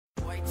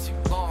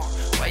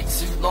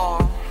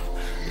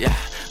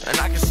And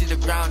I can see the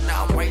ground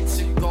now, way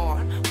too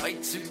gone, way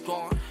too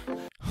gone.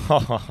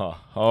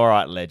 All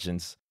right,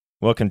 legends.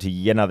 Welcome to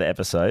yet another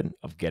episode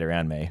of Get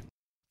Around Me.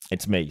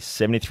 It's me,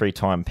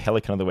 73-time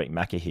Pelican of the Week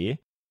Macca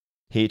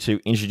here to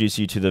introduce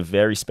you to the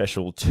very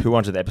special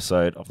 200th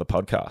episode of the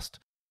podcast.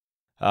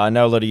 I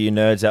know a lot of you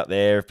nerds out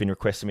there have been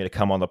requesting me to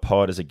come on the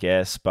pod as a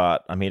guest,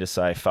 but I'm here to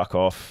say, fuck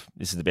off.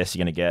 This is the best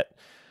you're going to get.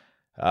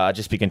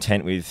 Just be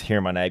content with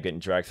hearing my name getting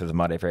dragged through the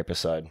mud every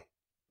episode.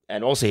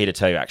 And also here to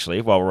tell you,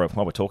 actually, while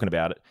we're talking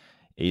about it,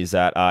 is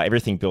that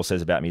everything Bill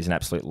says about me is an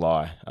absolute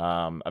lie.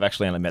 I've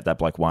actually only met that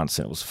bloke once,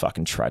 and it was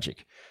fucking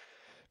tragic.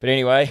 But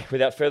anyway,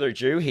 without further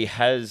ado, he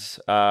has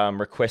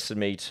requested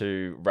me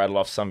to rattle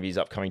off some of his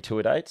upcoming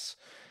tour dates.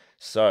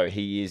 So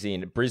he is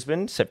in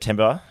Brisbane,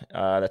 September.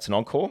 That's an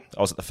encore.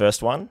 I was at the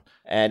first one,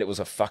 and it was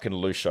a fucking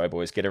loose show,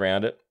 boys. Get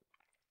around it.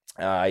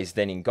 He's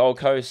then in Gold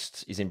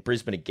Coast. He's in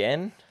Brisbane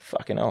again.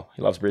 Fucking hell,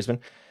 he loves Brisbane.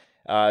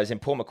 He's in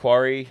Port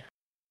Macquarie.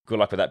 Good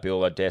luck with that,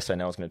 Bill. I dare say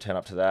no one's going to turn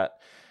up to that.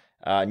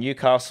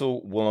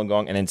 Newcastle,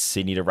 Wollongong, and then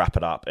Sydney to wrap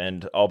it up.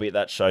 And I'll be at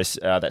that show,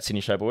 that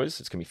Sydney show, boys.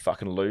 It's going to be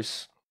fucking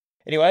loose.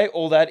 Anyway,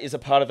 all that is a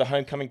part of the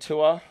homecoming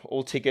tour.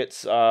 All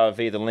tickets are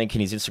via the link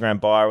in his Instagram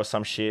bio or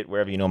some shit,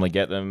 wherever you normally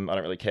get them. I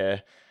don't really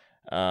care.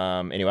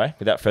 Anyway,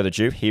 without further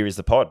ado, here is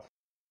the pod.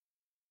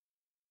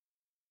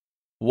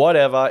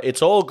 Whatever,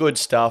 it's all good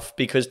stuff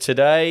because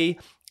today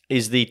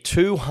is the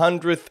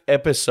 200th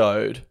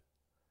episode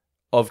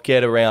of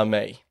Get Around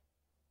Me.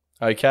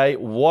 Okay,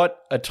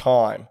 what a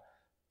time.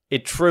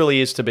 It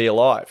truly is to be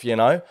alive, you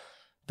know?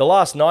 The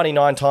last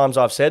 99 times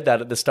I've said that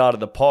at the start of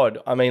the pod,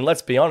 I mean,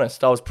 let's be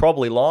honest, I was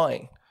probably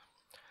lying.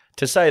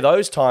 To say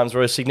those times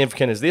were as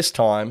significant as this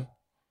time,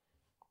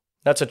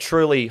 that's a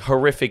truly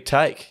horrific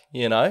take,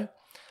 you know?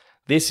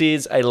 This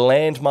is a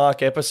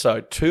landmark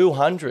episode,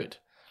 200.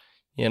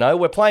 You know,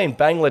 we're playing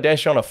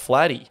Bangladesh on a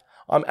flatty.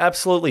 I'm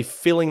absolutely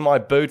filling my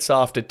boots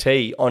after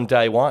tea on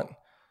day one.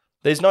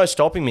 There's no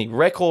stopping me.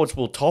 Records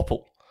will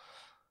topple.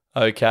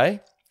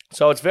 Okay?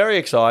 So it's very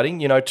exciting.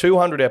 You know,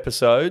 200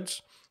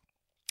 episodes.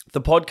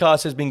 The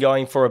podcast has been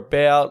going for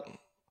about,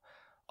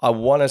 I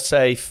want to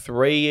say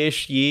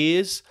 3-ish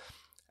years.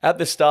 At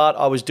the start,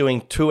 I was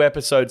doing 2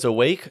 episodes a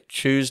week,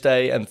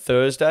 Tuesday and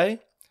Thursday,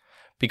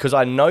 because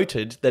I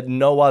noted that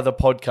no other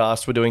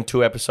podcasts were doing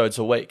 2 episodes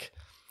a week.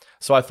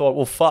 So I thought,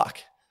 well, fuck,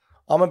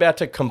 I'm about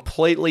to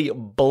completely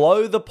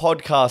blow the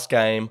podcast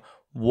game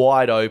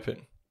wide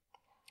open.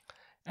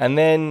 And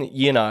then,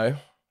 you know,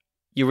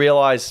 you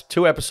realize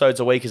 2 episodes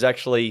a week is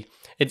actually,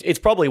 it's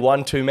probably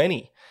one too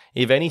many.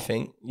 If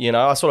anything, you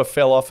know, I sort of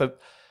fell off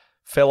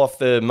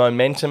the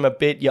momentum a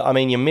bit. I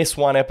mean, you miss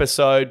one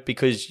episode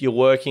because you're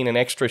working an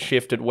extra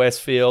shift at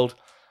Westfield.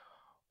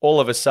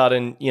 All of a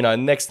sudden, you know,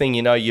 next thing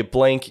you know, you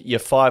blink, you're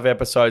 5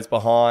 episodes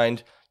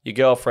behind, your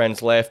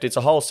girlfriend's left. It's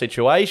a whole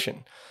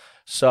situation.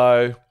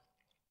 So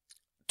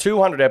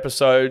 200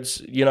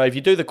 episodes, you know, if you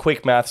do the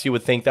quick maths, you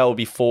would think that would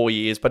be 4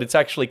 years, but it's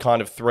actually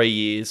kind of 3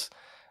 years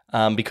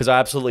because I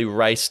absolutely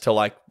raced to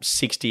like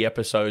 60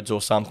 episodes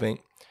or something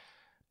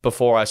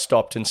before I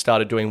stopped and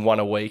started doing 1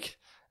 a week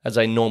as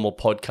a normal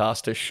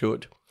podcaster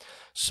should.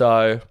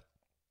 So,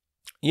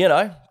 you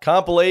know,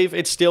 can't believe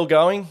it's still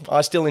going.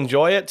 I still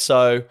enjoy it,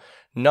 so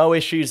no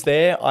issues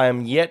there. I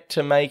am yet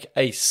to make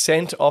a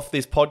cent off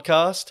this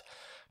podcast.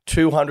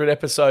 200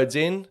 episodes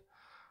in.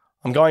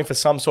 I'm going for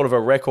some sort of a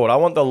record. I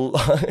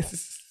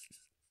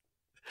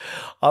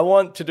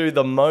want to do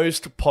the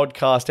most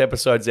podcast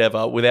episodes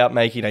ever without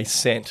making a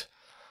cent.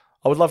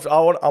 I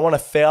want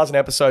 1,000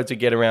 episodes to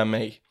Get Around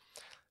Me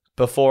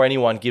before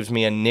anyone gives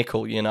me a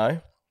nickel, you know?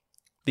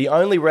 The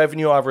only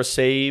revenue I've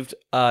received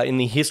in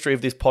the history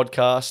of this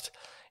podcast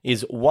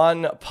is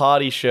 1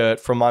 party shirt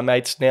from my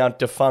mate's now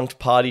defunct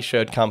party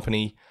shirt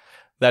company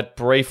that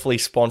briefly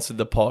sponsored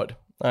the pod,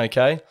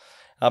 okay?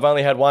 I've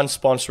only had 1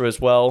 sponsor as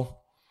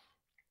well,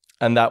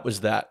 and that was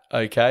that,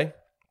 okay?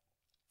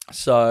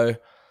 So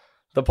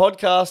the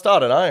podcast, I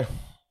don't know.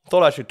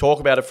 Thought I should talk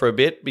about it for a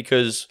bit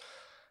because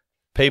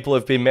people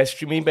have been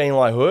messaging me being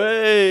like,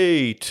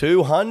 hey,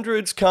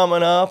 200's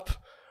coming up.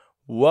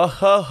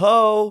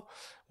 Whoa.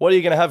 What are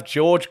you going to have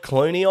George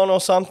Clooney on or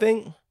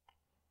something?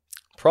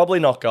 Probably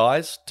not,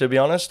 guys, to be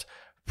honest.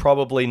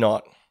 Probably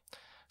not.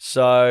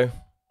 So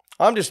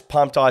I'm just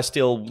pumped I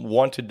still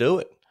want to do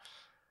it.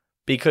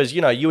 Because,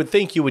 you know, you would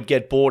think you would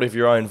get bored of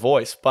your own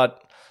voice,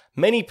 but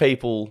many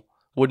people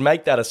would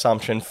make that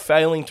assumption,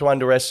 failing to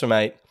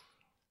underestimate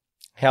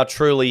how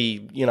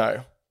truly, you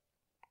know,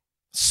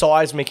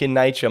 seismic in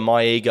nature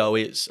my ego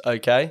is,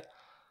 okay?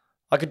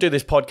 I could do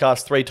this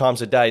podcast 3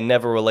 times a day,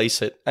 never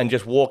release it, and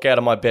just walk out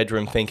of my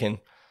bedroom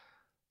thinking,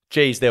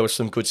 geez, there was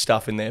some good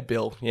stuff in there,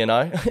 Bill, you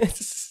know?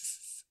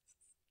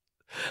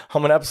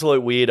 I'm an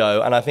absolute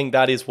weirdo, and I think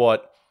that is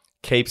what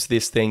keeps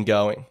this thing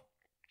going.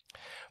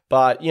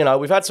 But, you know,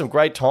 we've had some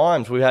great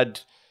times. We've had,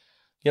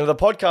 you know, the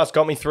podcast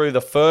got me through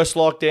the first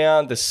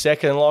lockdown, the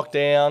second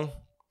lockdown,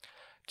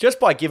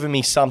 just by giving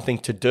me something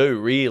to do,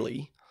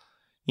 really.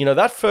 You know,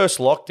 that first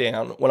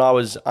lockdown when I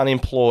was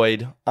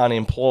unemployed,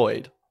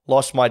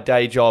 lost my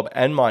day job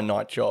and my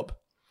night job.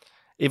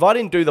 If I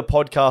didn't do the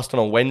podcast on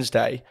a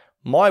Wednesday,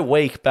 my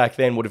week back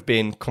then would have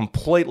been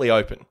completely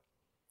open.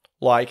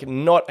 Like,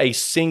 not a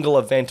single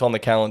event on the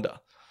calendar.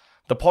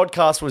 The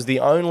podcast was the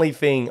only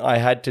thing I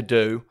had to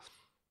do.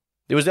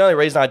 It was the only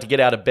reason I had to get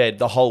out of bed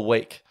the whole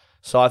week.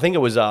 So I think it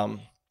was,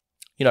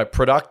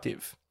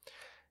 productive.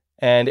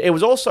 And it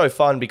was also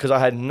fun because I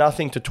had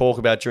nothing to talk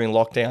about during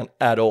lockdown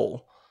at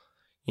all.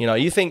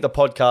 You think the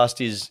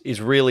podcast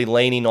is really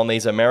leaning on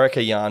these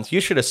America yarns. You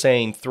should have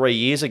seen 3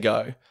 years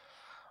ago.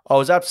 I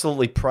was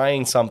absolutely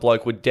praying some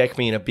bloke would deck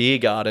me in a beer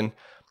garden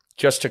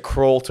just to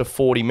crawl to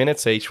 40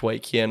 minutes each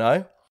week,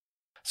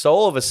 So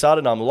all of a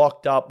sudden, I'm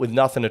locked up with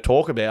nothing to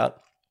talk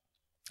about.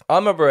 I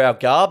remember our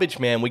garbage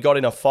man, we got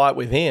in a fight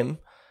with him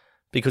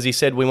because he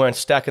said we weren't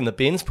stacking the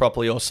bins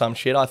properly or some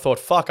shit. I thought,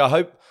 fuck, I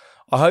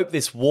hope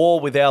this war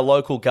with our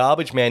local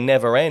garbage man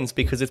never ends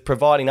because it's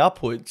providing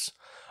upwards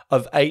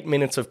of 8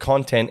 minutes of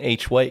content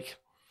each week.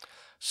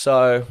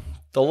 So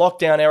the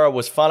lockdown era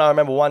was fun. I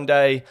remember one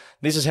day,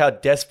 this is how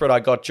desperate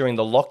I got during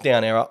the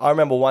lockdown era. I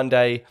remember one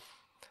day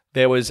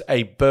there was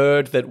a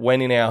bird that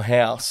went in our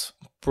house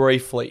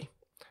briefly.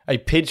 A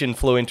pigeon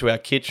flew into our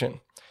kitchen.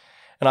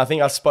 And I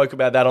think I spoke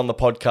about that on the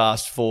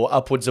podcast for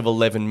upwards of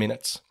 11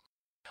 minutes.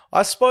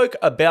 I spoke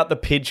about the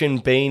pigeon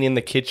being in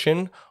the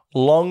kitchen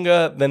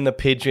longer than the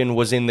pigeon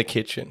was in the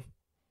kitchen.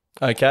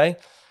 Okay?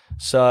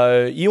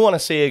 So you want to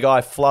see a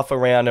guy fluff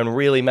around and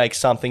really make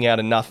something out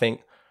of nothing,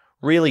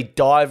 really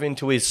dive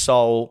into his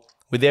soul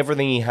with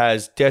everything he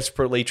has,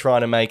 desperately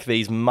trying to make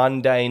these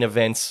mundane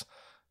events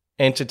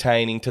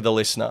entertaining to the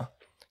listener,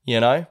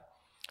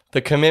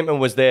 The commitment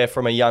was there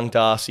from a young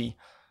Darcy,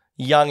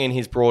 young in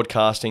his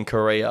broadcasting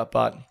career,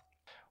 but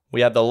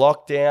we had the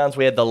lockdowns,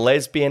 we had the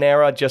lesbian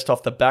era just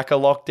off the back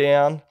of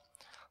lockdown.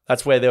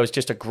 That's where there was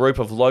just a group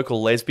of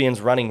local lesbians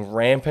running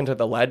rampant at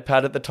the lad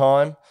pad at the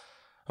time.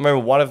 I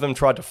remember one of them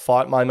tried to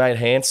fight my mate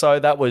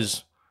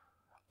Hanso.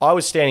 I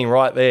was standing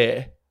right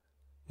there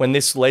when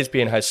this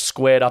lesbian has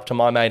squared up to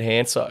my mate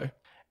Hanso.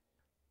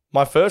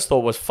 My first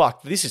thought was,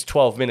 fuck, this is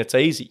 12 minutes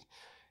easy.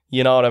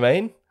 You know what I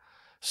mean?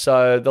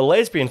 So the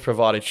lesbians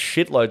provided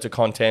shitloads of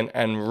content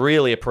and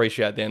really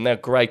appreciate them. They're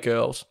great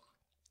girls.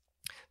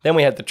 Then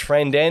we had the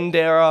trend end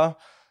era.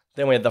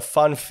 Then we had the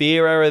fun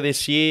fear era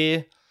this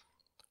year.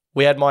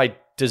 We had my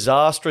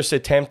disastrous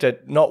attempt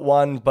at not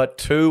one, but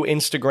 2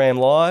 Instagram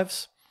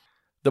lives.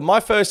 My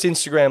first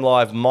Instagram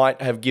live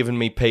might have given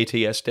me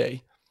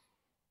PTSD.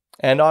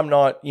 And I'm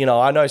not,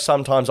 I know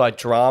sometimes I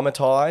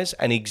dramatize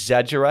and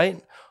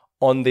exaggerate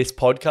on this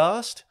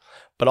podcast,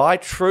 but I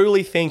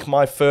truly think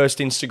my first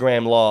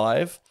Instagram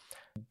live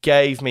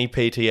gave me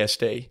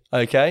PTSD,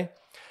 okay?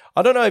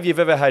 I don't know if you've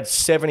ever had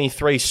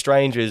 73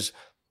 strangers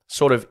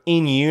sort of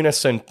in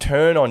unison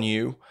turn on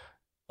you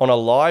on a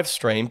live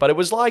stream, but it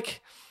was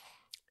like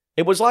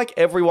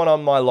everyone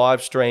on my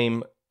live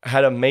stream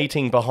had a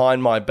meeting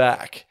behind my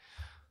back.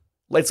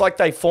 It's like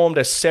they formed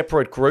a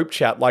separate group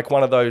chat, like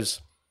one of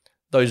those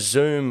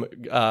Zoom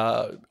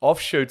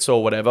offshoots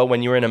or whatever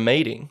when you're in a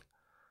meeting.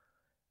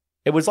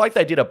 It was like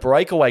they did a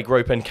breakaway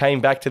group and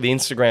came back to the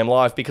Instagram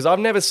live because I've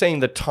never seen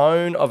the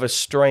tone of a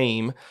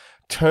stream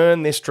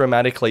turn this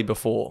dramatically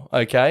before,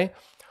 okay?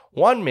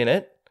 1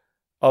 minute,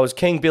 I was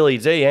King Billy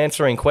D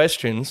answering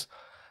questions.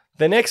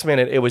 The next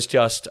minute, it was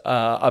just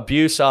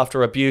abuse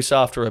after abuse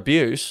after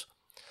abuse.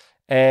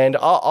 And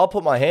I'll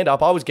put my hand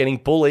up. I was getting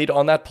bullied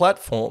on that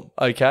platform,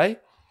 okay?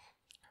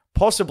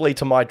 Possibly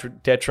to my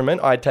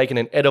detriment, I had taken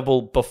an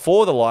edible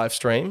before the live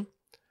stream,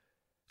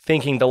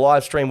 thinking the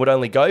live stream would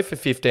only go for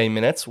 15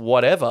 minutes,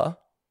 whatever.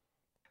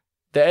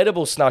 The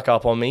edible snuck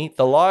up on me.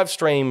 The live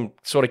stream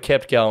sort of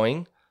kept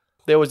going.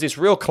 There was this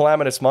real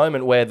calamitous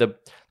moment where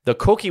the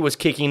cookie was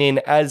kicking in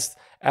as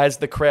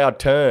the crowd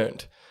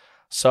turned.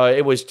 So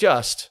it was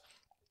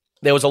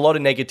there was a lot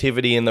of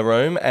negativity in the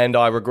room and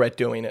I regret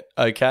doing it,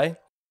 okay?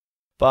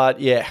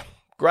 But yeah,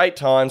 great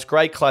times,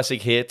 great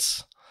classic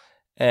hits.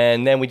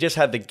 And then we just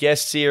had the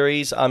guest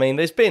series. I mean,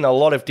 there's been a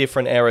lot of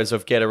different eras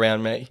of Get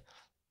Around Me.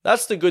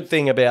 That's the good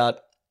thing about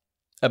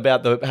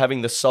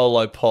having the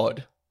solo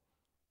pod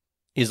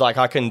is like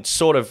I can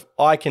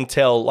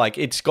tell like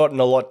it's gotten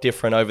a lot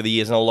different over the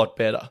years and a lot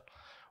better.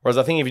 Whereas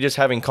I think if you're just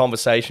having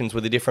conversations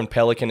with a different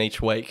pelican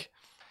each week,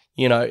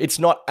 it's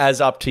not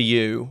as up to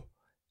you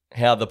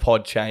how the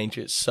pod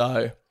changes.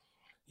 So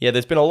yeah,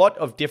 there's been a lot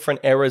of different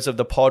eras of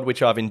the pod,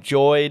 which I've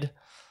enjoyed.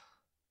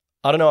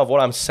 I don't know if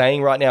what I'm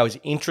saying right now is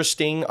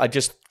interesting. I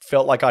just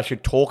felt like I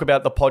should talk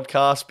about the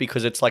podcast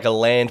because it's like a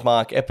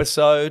landmark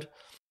episode.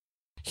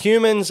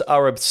 Humans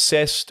are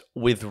obsessed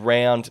with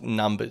round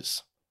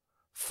numbers.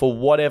 For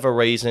whatever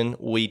reason,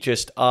 we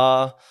just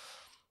are.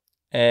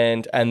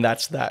 And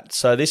that's that.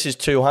 So this is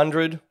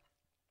 200.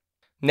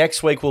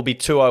 Next week will be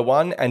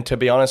 201. And to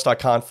be honest, I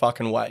can't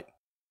fucking wait.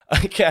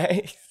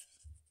 Okay.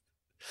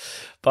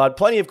 But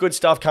plenty of good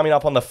stuff coming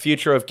up on the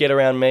future of Get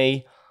Around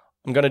Me.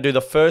 I'm going to do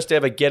the first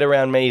ever Get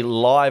Around Me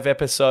live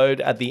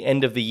episode at the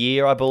end of the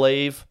year, I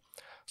believe.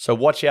 So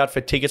watch out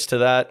for tickets to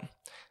that.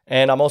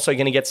 And I'm also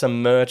going to get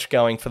some merch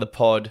going for the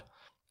pod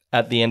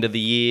at the end of the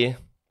year.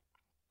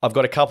 I've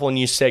got a couple of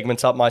new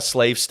segments up my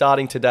sleeve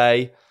starting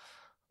today.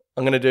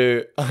 I'm gonna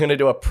do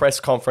a press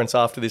conference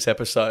after this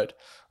episode.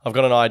 I've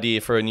got an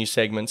idea for a new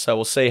segment, so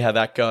we'll see how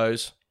that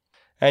goes.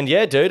 And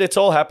yeah, dude, it's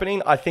all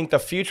happening. I think the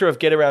future of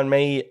Get Around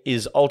Me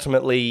is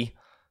ultimately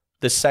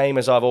the same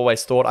as I've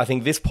always thought. I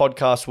think this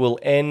podcast will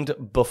end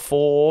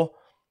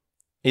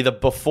either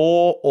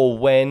before or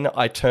when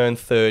I turn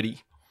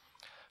 30.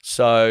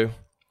 So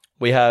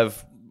we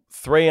have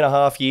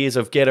 3.5 years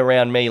of Get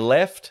Around Me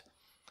left,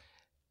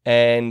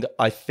 and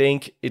I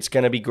think it's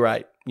going to be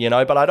great,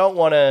 but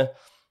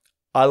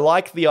I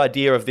like the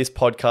idea of this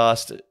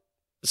podcast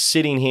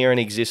sitting here in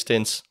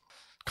existence,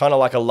 kind of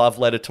like a love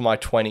letter to my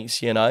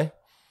 20s,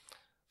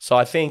 So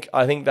I think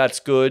that's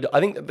good. I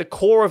think the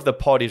core of the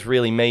pod is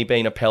really me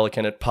being a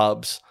pelican at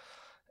pubs,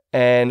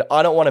 and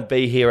I don't want to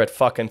be here at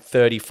fucking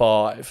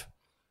 35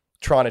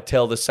 trying to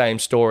tell the same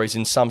stories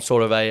in some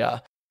sort of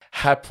a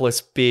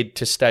hapless bid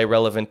to stay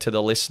relevant to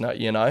the listener,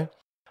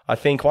 I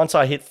think once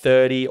I hit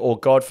 30, or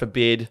God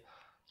forbid,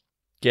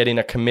 get in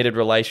a committed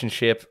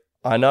relationship,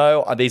 I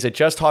know these are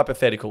just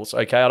hypotheticals,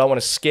 okay? I don't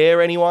want to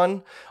scare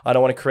anyone. I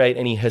don't want to create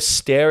any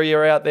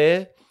hysteria out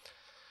there.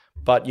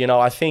 But,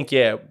 I think,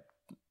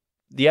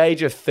 the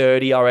age of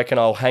 30, I reckon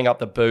I'll hang up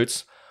the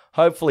boots.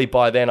 Hopefully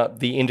by then,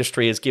 the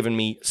industry has given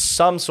me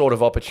some sort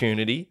of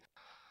opportunity.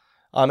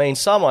 I mean,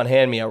 someone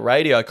hand me a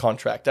radio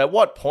contract. At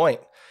what point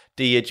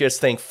do you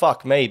just think,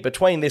 fuck me,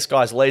 between this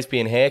guy's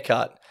lesbian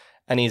haircut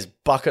and his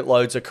bucket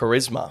loads of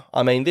charisma?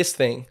 I mean, this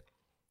thing,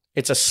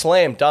 it's a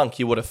slam dunk,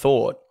 you would have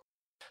thought.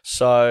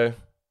 So,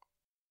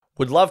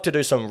 would love to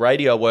do some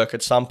radio work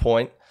at some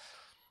point.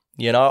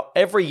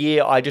 Every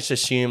year I just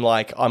assume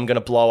like I'm going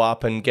to blow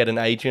up and get an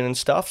agent and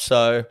stuff.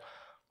 So,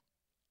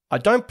 I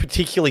don't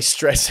particularly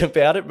stress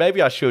about it.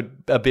 Maybe I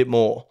should a bit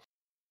more.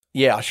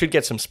 Yeah, I should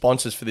get some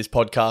sponsors for this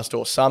podcast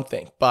or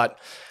something. But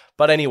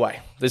anyway,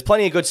 there's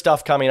plenty of good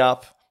stuff coming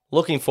up.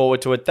 Looking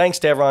forward to it. Thanks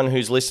to everyone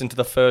who's listened to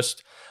the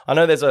first. I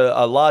know there's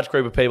a large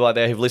group of people out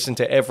there who've listened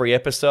to every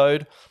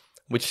episode,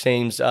 which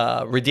seems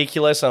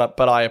ridiculous,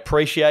 but I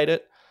appreciate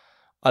it.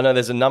 I know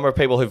there's a number of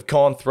people who've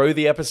gone through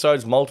the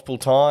episodes multiple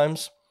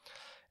times.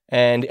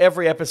 And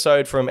every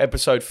episode from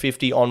episode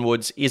 50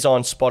 onwards is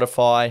on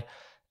Spotify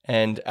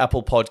and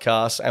Apple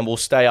Podcasts and will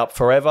stay up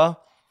forever.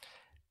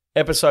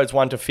 Episodes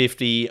 1 to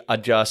 50 are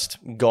just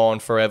gone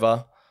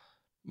forever.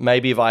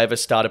 Maybe if I ever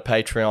start a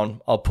Patreon,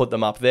 I'll put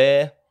them up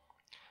there.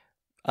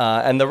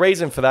 And the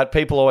reason for that,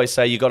 people always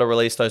say you got to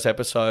release those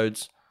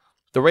episodes.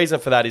 The reason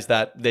for that is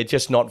that they're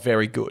just not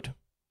very good.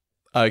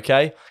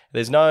 Okay?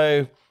 There's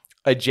no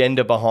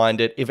agenda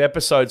behind it. If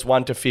episodes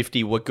 1 to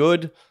 50 were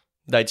good,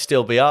 they'd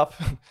still be up.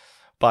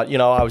 But,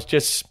 I was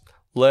just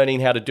learning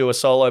how to do a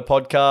solo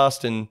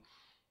podcast and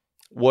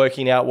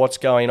working out what's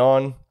going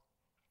on.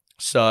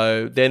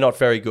 So they're not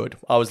very good.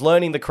 I was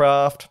learning the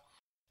craft,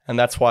 and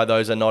that's why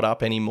those are not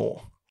up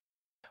anymore.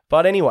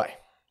 But anyway,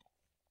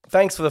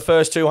 thanks for the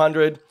first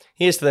 200.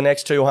 Here's to the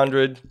next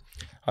 200.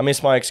 I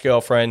miss my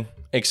ex-girlfriend,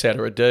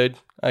 etc., dude.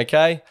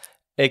 Okay?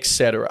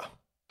 Etc.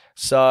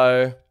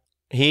 So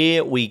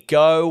here we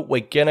go.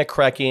 We're going to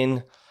crack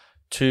in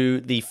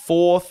to the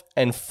fourth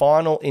and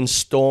final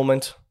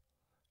installment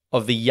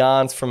of the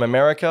Yarns from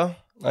America.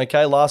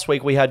 Okay? Last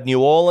week we had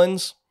New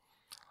Orleans.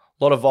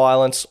 A lot of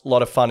violence, a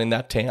lot of fun in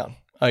that town.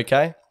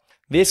 Okay?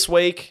 This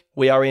week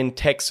we are in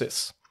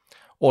Texas,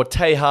 or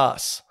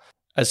Tejas,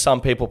 as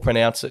some people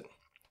pronounce it.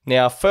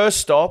 Now, first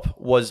stop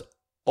was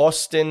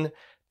Austin,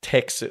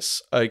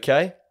 Texas,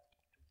 okay?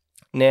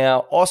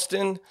 Now,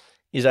 Austin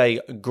is a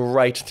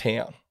great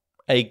town,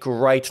 a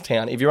great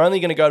town. If you're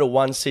only going to go to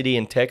one city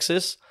in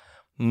Texas,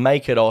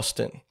 make it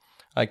Austin,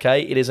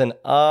 okay? It is an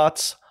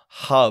arts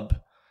hub.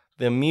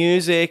 The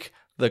music,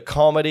 the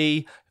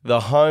comedy, the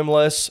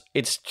homeless,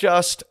 it's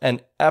just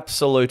an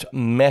absolute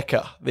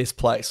mecca, this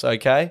place,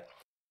 okay?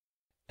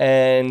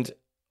 And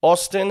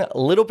Austin, a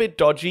little bit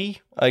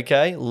dodgy,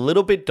 okay? A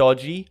little bit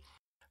dodgy,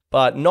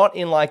 but not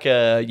in like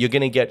a you're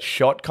going to get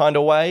shot kind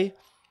of way.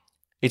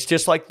 It's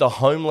just like the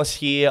homeless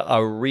here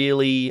are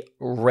really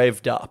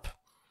revved up,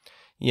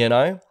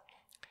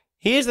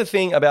 Here's the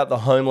thing about the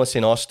homeless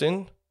in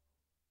Austin.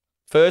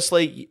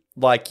 Firstly,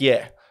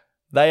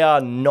 they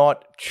are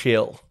not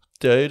chill,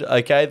 dude,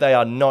 okay? They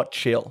are not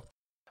chill.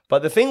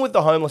 But the thing with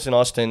the homeless in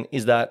Austin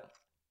is that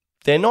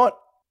they're not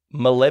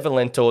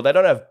malevolent or they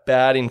don't have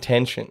bad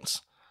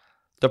intentions.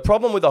 The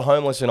problem with the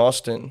homeless in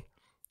Austin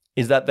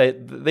is that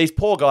these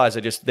poor guys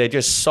they're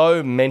just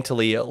so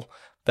mentally ill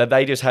that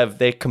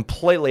they're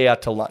completely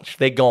out to lunch.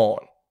 They're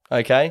gone,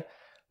 okay?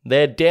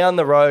 They're down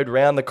the road,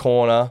 round the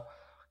corner,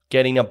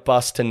 getting a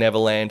bus to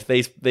Neverland.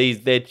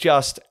 They're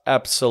just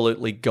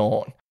absolutely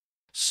gone.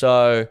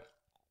 So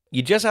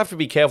you just have to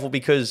be careful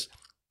because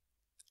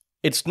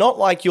it's not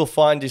like you'll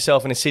find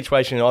yourself in a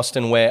situation in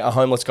Austin where a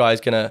homeless guy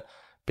is going to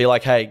be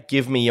like, hey,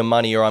 give me your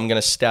money or I'm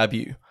going to stab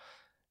you.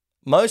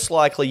 Most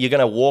likely you're going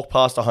to walk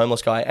past a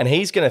homeless guy and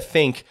he's going to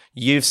think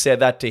you've said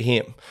that to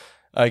him,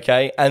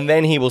 okay? And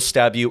then he will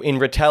stab you in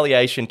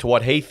retaliation to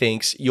what he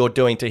thinks you're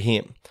doing to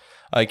him,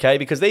 okay?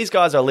 Because these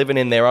guys are living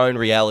in their own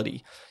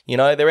reality.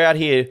 They're out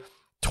here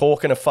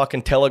talking to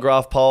fucking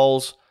telegraph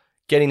poles,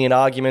 getting in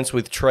arguments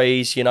with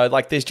trees,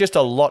 like there's just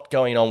a lot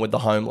going on with the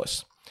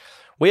homeless.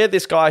 We had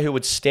this guy who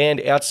would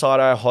stand outside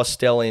our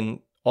hostel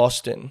in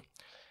Austin,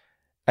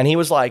 and he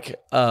was like,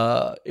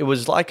 it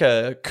was like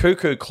a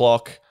cuckoo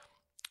clock,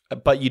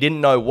 but you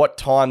didn't know what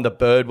time the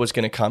bird was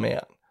going to come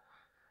out.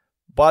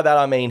 By that,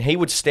 I mean, he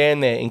would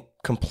stand there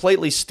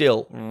completely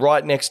still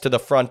right next to the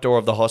front door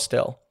of the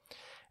hostel.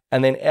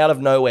 And then out of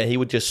nowhere, he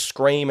would just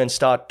scream and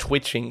start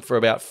twitching for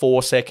about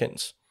 4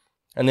 seconds.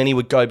 And then he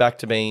would go back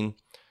to being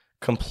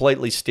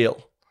completely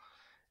still.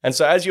 And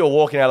so as you were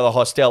walking out of the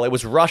hostel, it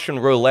was Russian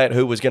roulette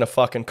who was going to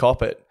fucking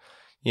cop it.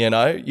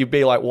 You'd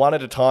be like one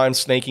at a time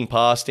sneaking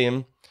past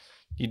him.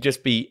 You'd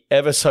just be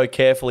ever so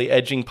carefully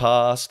edging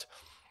past.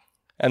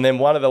 And then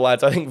one of the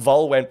lads, I think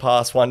Vol went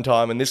past one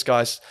time, and this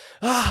guy's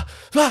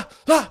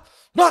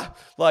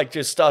like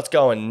just starts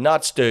going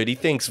nuts, dude. He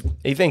thinks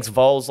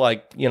Vol's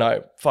like,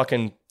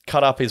 fucking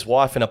cut up his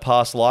wife in a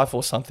past life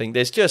or something.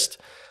 There's just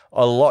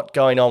a lot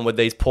going on with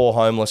these poor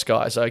homeless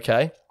guys,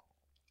 okay?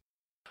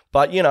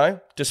 But,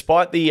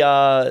 despite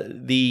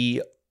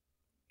the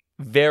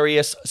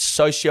various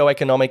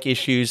socioeconomic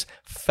issues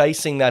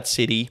facing that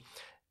city,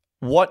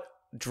 what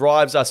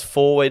drives us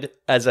forward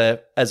as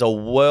a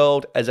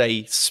world, as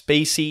a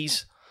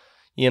species,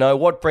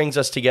 what brings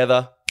us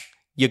together?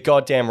 You're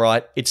goddamn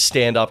right, it's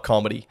stand-up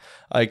comedy,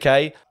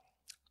 okay?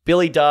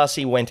 Billy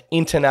Darcy went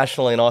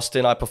international in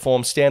Austin. I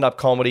performed stand-up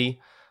comedy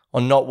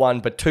on not one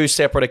but 2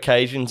 separate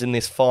occasions in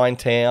this fine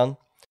town.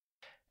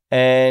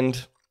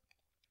 And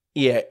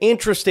yeah,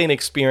 interesting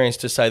experience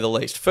to say the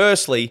least.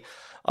 Firstly,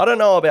 I don't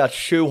know about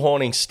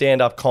shoehorning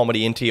stand-up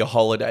comedy into your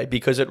holiday,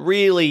 because it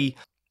really,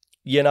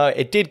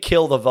 it did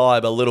kill the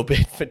vibe a little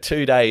bit for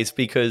 2 days,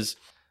 because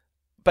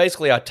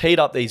basically I teed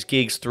up these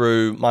gigs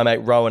through my mate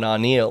Rowan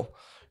Arneal,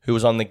 who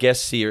was on the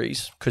guest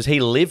series, because he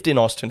lived in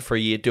Austin for a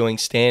year doing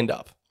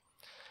stand-up.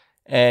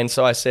 And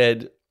so I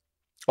said,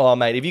 oh,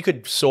 mate, if you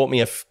could sort me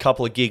a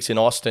couple of gigs in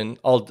Austin,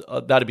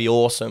 that'd be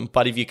awesome.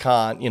 But if you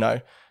can't,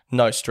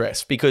 no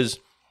stress, because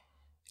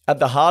at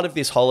the heart of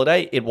this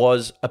holiday, it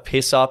was a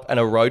piss up and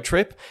a road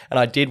trip, and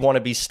I did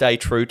want to stay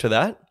true to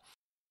that.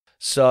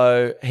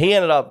 So he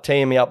ended up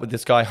teaming me up with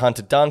this guy,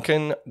 Hunter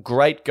Duncan.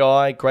 Great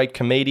guy, great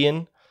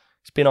comedian.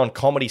 He's been on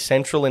Comedy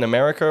Central in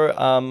America,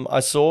 I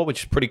saw,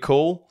 which is pretty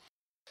cool.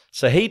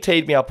 So he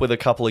teed me up with a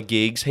couple of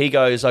gigs. He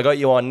goes, I got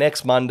you on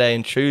next Monday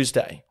and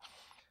Tuesday.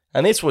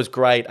 And this was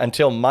great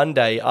until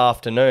Monday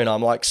afternoon.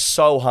 I'm like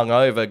so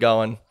hungover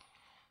going,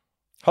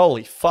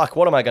 holy fuck,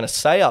 what am I going to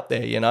say up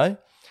there,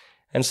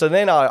 And so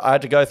then I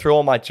had to go through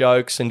all my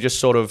jokes and just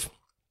sort of,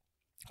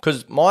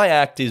 because my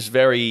act is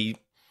very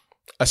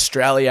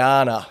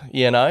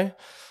Australiana,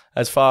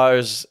 as far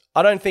as,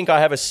 I don't think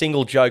I have a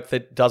single joke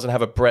that doesn't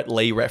have a Brett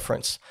Lee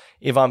reference,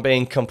 if I'm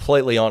being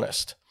completely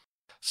honest.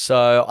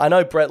 So I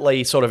know Brett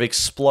Lee sort of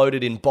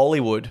exploded in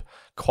Bollywood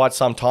quite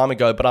some time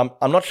ago, but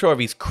I'm not sure if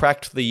he's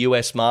cracked the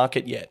US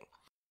market yet.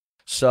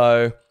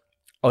 So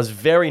I was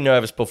very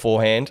nervous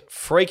beforehand.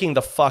 Freaking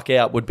the fuck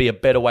out would be a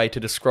better way to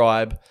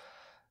describe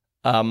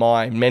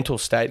my mental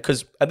state,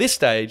 because at this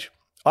stage,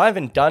 I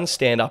haven't done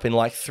stand-up in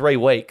like 3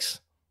 weeks,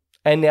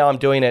 and now I'm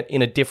doing it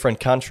in a different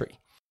country.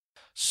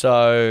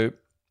 So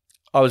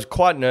I was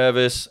quite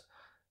nervous,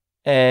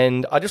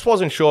 and I just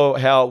wasn't sure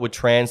how it would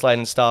translate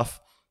and stuff.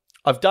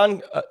 I've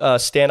done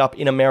stand-up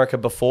in America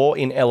before,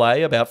 in LA,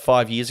 about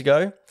 5 years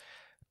ago,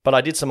 but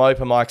I did some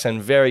open mics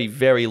and very,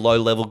 very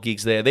low-level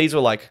gigs there. These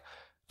were like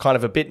kind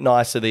of a bit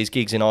nicer, these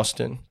gigs in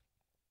Austin.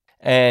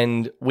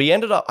 And I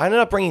ended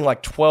up bringing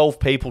like 12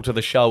 people to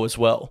the show as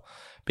well,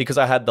 because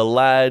I had the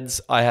lads,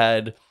 I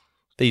had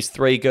these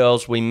 3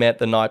 girls we met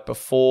the night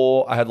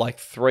before, I had like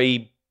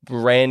 3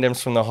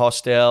 randoms from the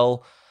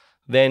hostel,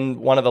 then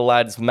one of the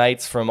lads'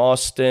 mates from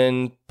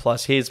Austin,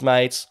 plus his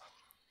mates.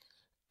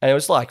 And it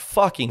was like,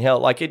 fucking hell,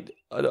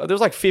 there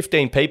was like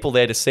 15 people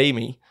there to see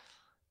me.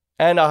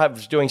 And I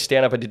was doing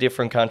stand-up in a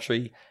different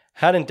country,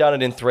 hadn't done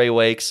it in 3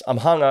 weeks, I'm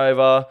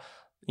hungover,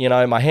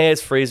 my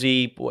hair's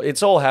frizzy.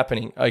 It's all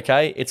happening,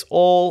 okay? It's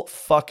all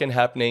fucking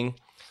happening.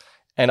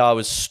 And I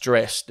was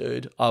stressed,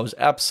 dude. I was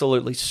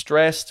absolutely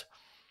stressed.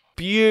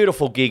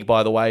 Beautiful gig,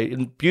 by the way.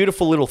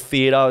 Beautiful little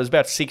theater. There's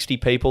about 60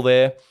 people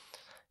there.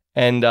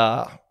 And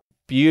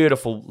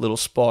beautiful little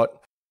spot.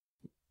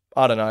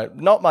 I don't know.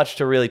 Not much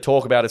to really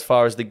talk about as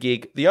far as the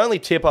gig. The only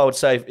tip I would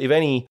say, if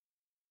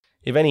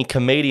any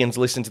comedians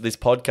listen to this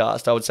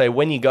podcast, I would say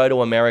when you go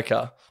to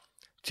America,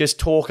 just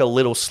talk a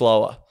little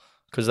slower,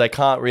 because they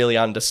can't really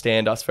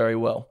understand us very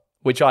well,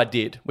 which I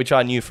did, which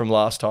I knew from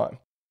last time.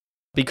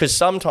 Because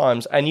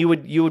sometimes, and you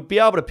would be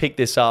able to pick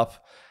this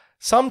up,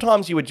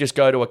 sometimes you would just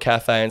go to a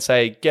cafe and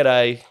say,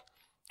 g'day,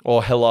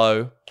 or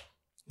hello.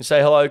 You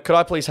say, hello, could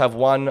I please have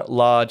 1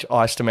 large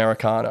iced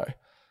Americano?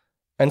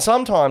 And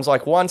sometimes,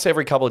 like once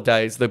every couple of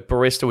days, the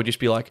barista would just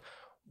be like,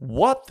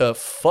 what the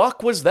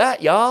fuck was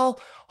that, y'all?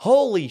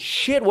 Holy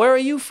shit, where are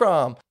you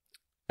from?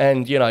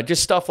 And,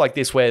 just stuff like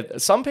this where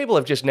some people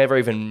have just never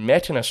even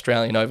met an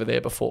Australian over there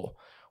before.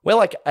 We're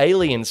like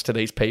aliens to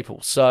these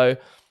people. So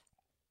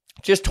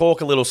just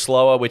talk a little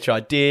slower, which I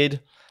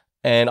did.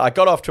 And I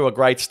got off to a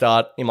great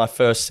start in my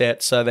first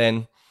set. So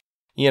then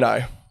you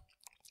know,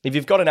 if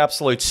you've got an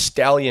absolute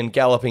stallion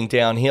galloping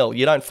downhill,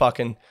 you don't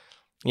fucking,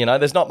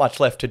 there's not much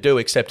left to do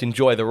except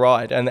enjoy the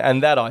ride.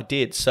 And that I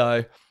did.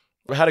 So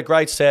we had a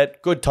great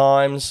set, good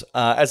times.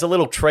 As a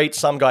little treat,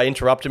 some guy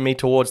interrupted me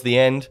towards the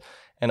end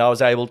and I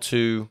was able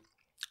to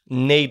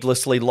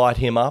needlessly light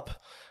him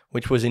up,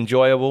 which was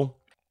enjoyable.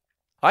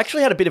 I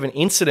actually had a bit of an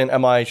incident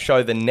at my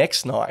show the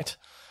next night.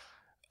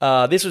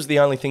 This was the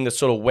only thing that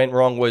sort of went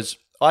wrong was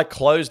I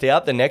closed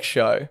out the next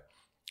show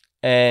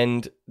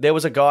and there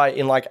was a guy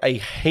in like a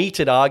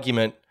heated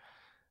argument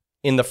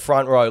in the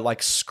front row,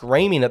 like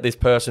screaming at this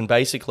person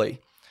basically.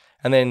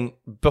 And then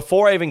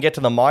before I even get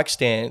to the mic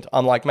stand,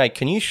 I'm like, mate,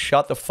 can you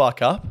shut the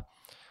fuck up?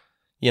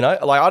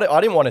 I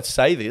didn't want to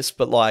say this,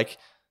 but like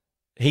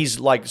he's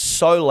like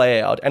so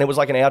loud and it was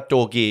like an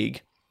outdoor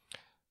gig.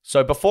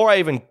 So before I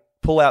even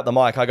pull out the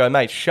mic, I go,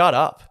 mate, shut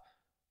up.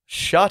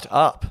 Shut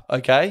up,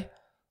 okay?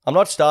 I'm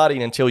not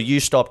starting until you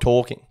stop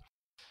talking.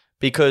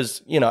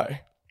 Because,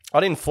 I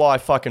didn't fly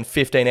fucking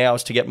 15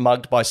 hours to get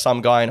mugged by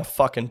some guy in a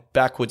fucking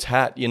backwards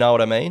hat, you know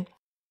what I mean?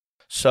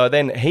 So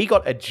then he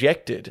got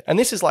ejected. And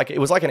this is like, it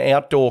was like an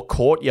outdoor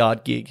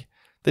courtyard gig.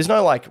 There's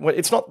no like,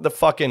 it's not the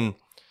fucking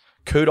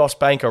Kudos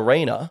Bank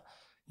Arena,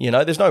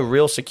 there's no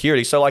real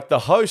security. So like the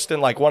host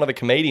and like one of the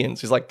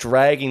comedians is like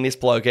dragging this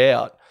bloke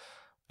out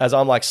as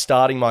I'm like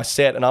starting my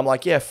set and I'm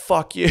like, yeah,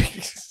 fuck you.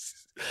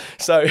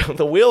 So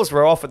the wheels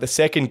were off at the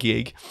second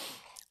gig,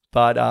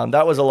 but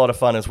that was a lot of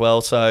fun as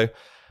well. So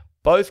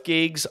both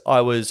gigs,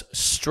 I was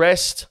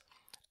stressed.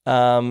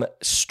 It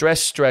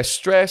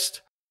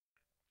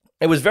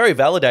was very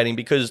validating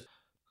because,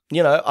 I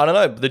don't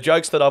know, the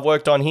jokes that I've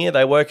worked on here,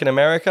 they work in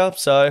America.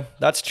 So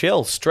that's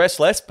chill. Stress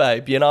less,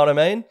 babe. You know what I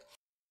mean?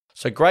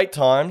 So great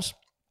times.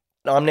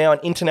 I'm now an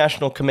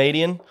international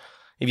comedian.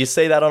 If you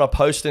see that on a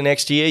poster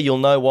next year, you'll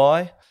know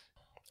why.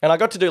 And I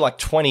got to do like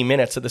 20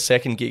 minutes at the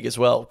second gig as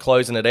well,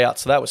 closing it out.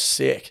 So that was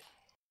sick.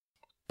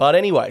 But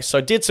anyway, so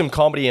did some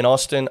comedy in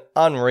Austin.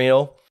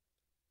 Unreal.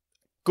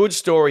 Good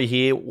story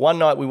here. One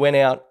night we went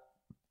out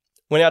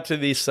to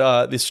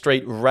this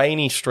street,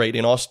 Rainy Street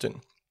in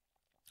Austin.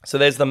 So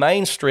there's the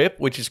main strip,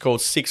 which is called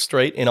 6th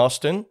Street in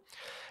Austin.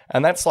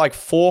 And that's like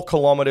 4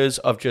 kilometers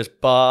of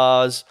just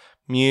bars,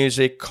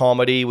 music,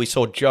 comedy. We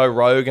saw Joe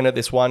Rogan at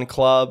this one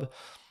club.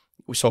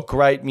 We saw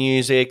great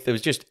music. There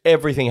was just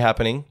everything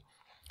happening.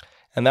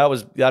 And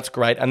that's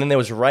great. And then there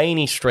was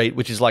Rainy Street,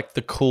 which is like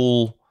the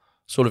cool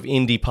sort of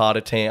indie part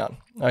of town.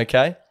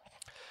 Okay.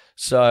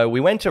 So we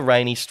went to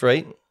Rainy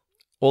Street,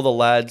 all the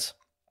lads.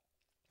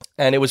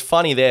 And it was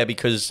funny there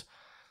because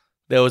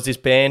there was this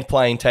band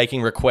playing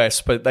Taking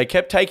Requests, but they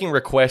kept taking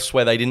requests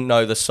where they didn't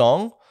know the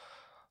song.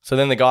 So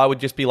then the guy would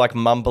just be like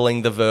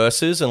mumbling the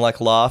verses and like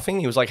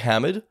laughing. He was like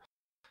hammered,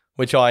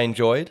 which I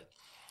enjoyed.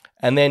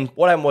 And then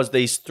what happened was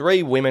these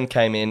 3 women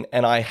came in,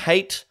 and I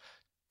hate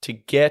to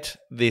get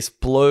this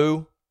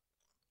blue.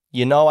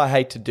 I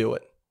hate to do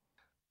it.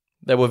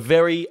 They were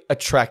very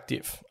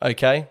attractive,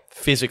 okay,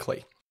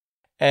 physically.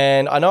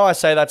 And I know I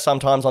say that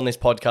sometimes on this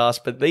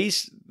podcast, but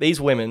these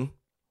women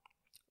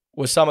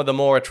were some of the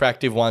more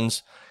attractive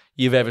ones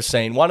you've ever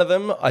seen. One of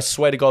them, I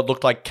swear to God,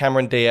 looked like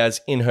Cameron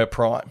Diaz in her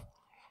prime.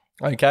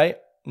 Okay?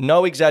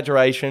 No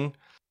exaggeration.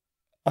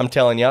 I'm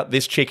telling you,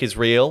 this chick is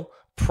real.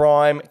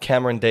 Prime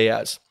Cameron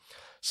Diaz.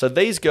 So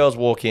these girls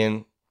walk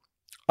in,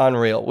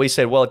 unreal. We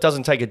said, well, it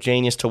doesn't take a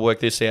genius to work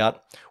this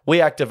out. We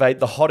activate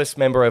the hottest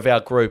member of our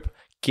group,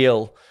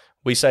 Gil.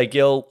 We say,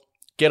 Gil,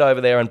 get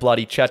over there and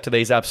bloody chat to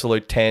these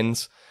absolute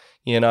 10s.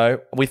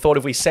 We thought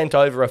if we sent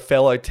over a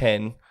fellow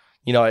 10,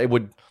 it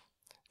would,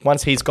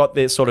 once he's got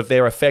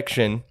their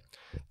affection,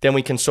 then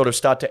we can sort of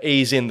start to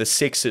ease in the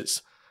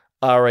 6s.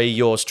 R.E.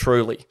 yours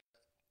truly.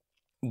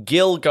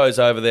 Gil goes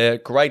over there.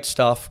 Great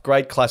stuff.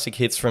 Great classic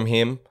hits from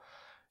him.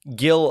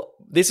 Gil,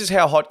 this is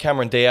how hot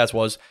Cameron Diaz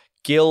was.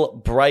 Gil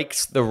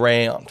breaks the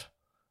round.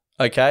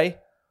 Okay?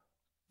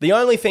 The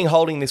only thing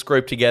holding this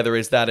group together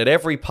is that at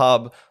every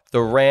pub,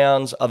 the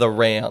rounds are the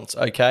rounds.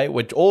 Okay?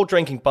 We're all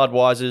drinking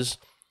Budweisers.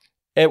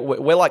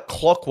 We're like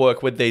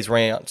clockwork with these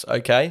rounds.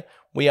 Okay?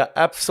 We are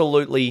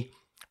absolutely,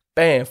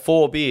 bam,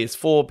 4 beers.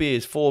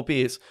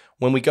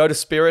 When we go to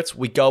spirits,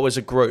 we go as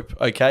a group.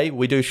 Okay?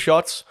 We do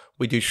shots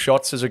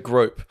as a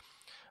group.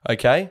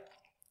 Okay?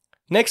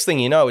 Next thing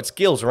you know, it's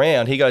Gil's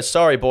round. He goes,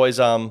 sorry, boys,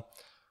 I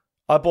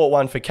bought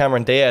one for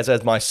Cameron Diaz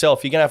as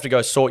myself. You're going to have to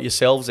go sort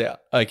yourselves out,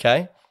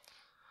 okay?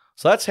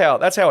 So that's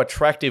how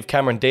attractive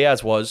Cameron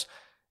Diaz was.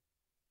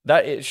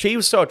 She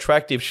was so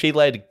attractive, she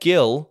led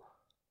Gil,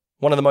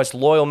 one of the most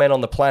loyal men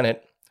on the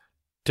planet,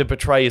 to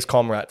betray his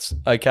comrades,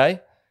 okay?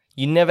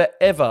 You never,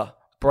 ever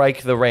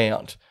break the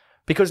round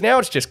because now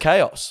it's just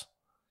chaos.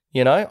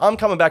 I'm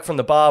coming back from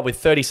the bar with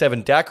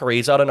 37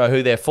 daiquiris. I don't know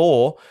who they're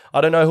for.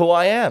 I don't know who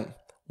I am.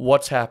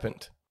 What's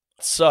happened?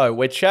 So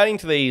we're chatting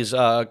to these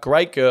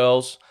great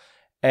girls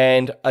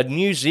and a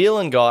New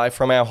Zealand guy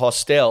from our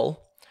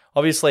hostel.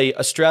 Obviously,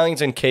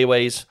 Australians and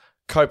Kiwis,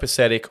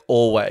 copacetic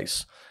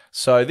always.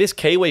 So this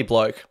Kiwi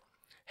bloke,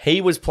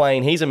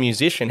 he's a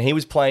musician. He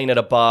was playing at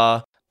a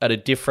bar at a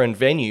different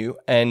venue,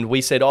 and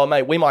we said, oh,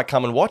 mate, we might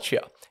come and watch you.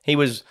 He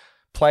was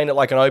playing at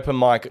like an open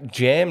mic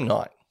jam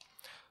night.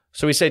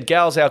 So we said,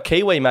 Gals, our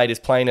Kiwi mate is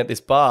playing at this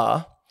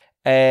bar,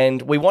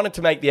 and we wanted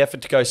to make the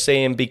effort to go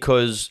see him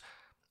because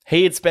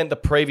he had spent the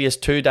previous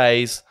 2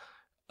 days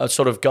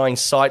sort of going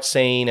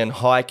sightseeing and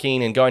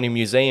hiking and going to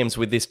museums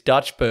with this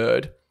Dutch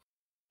bird,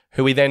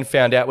 who we then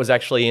found out was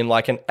actually in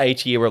like an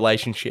 8-year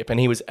relationship, and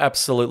he was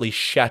absolutely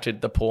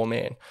shattered, the poor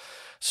man.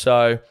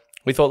 So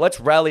we thought, let's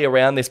rally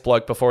around this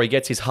bloke before he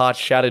gets his heart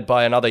shattered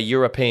by another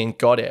European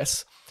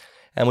goddess.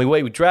 And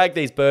we dragged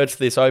these birds to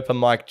this open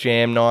mic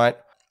jam night.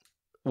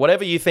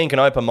 Whatever you think an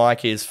open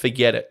mic is,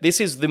 forget it.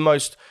 This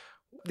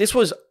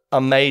was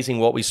amazing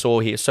what we saw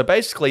here. So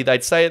basically,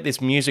 they'd say at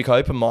this music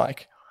open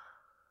mic,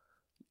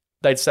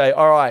 they'd say,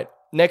 all right,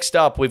 next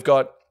up, we've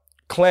got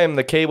Clem,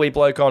 the Kiwi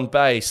bloke on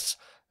bass,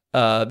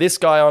 this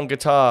guy on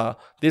guitar,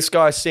 this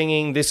guy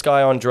singing, this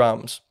guy on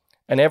drums.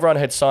 And everyone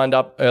had signed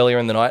up earlier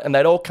in the night, and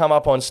they'd all come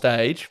up on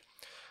stage.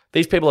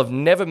 These people have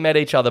never met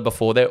each other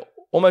before.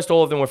 Almost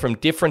all of them were from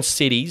different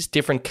cities,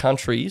 different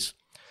countries.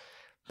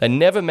 They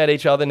never met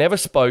each other, never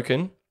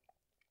spoken,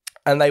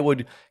 and they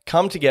would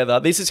come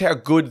together. This is how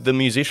good the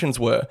musicians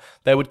were.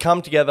 They would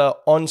come together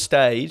on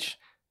stage,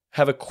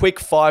 have a quick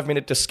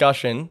 5-minute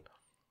discussion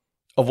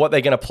of what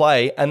they're going to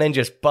play, and then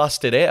just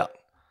bust it out.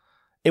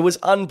 It was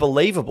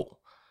unbelievable.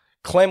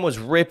 Clem was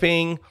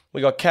ripping.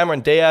 We got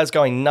Cameron Diaz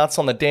going nuts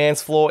on the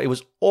dance floor. It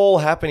was all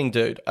happening,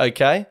 dude,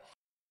 okay?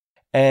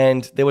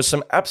 And there was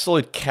some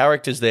absolute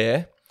characters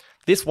there.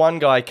 This one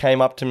guy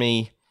came up to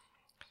me.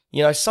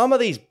 You know, some of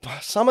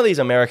these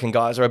American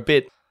guys are a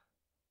bit,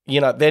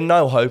 you know, they're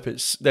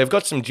no-hopers. They've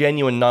got some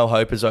genuine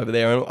no-hopers over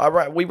there.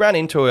 And we ran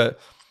into a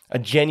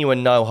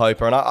genuine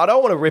no-hoper. And I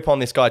don't want to rip on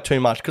this guy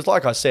too much because,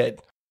 like I said,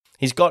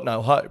 he's got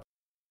no hope.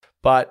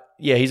 But,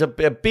 yeah, he's a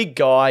big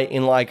guy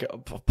in, like,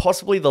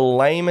 possibly the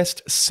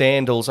lamest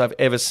sandals I've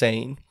ever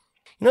seen.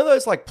 You know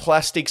those, like,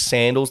 plastic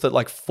sandals that,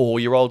 like,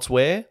 4-year-olds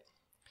wear?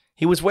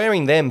 He was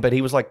wearing them, but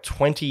he was, like,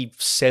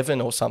 27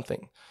 or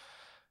something.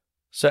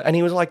 So, and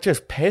he was like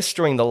just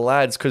pestering the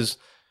lads because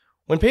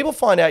when people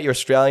find out you're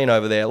Australian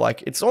over there,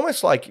 like it's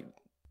almost like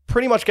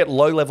pretty much get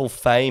low-level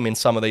fame in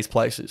some of these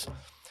places.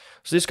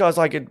 So this guy's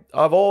like,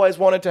 I've always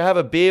wanted to have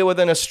a beer with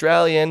an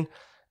Australian.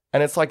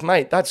 And it's like,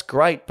 mate, that's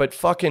great, but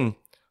fucking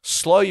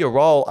slow your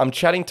roll. I'm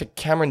chatting to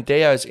Cameron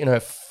Diaz in her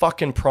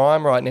fucking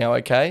prime right now,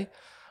 okay?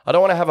 I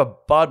don't want to have a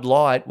Bud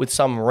Light with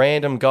some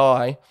random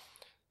guy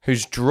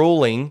who's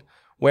drooling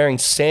wearing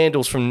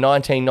sandals from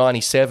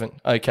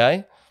 1997,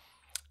 okay?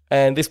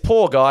 And this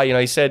poor guy, you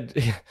know, he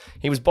said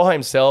he was by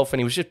himself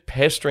and he was just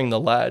pestering the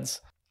lads.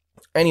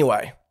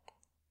 Anyway,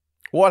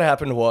 what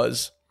happened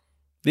was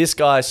this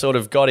guy sort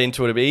of got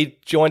into it. He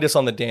joined us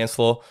on the dance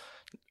floor.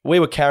 We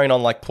were carrying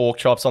on like pork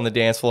chops on the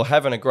dance floor,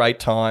 having a great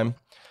time,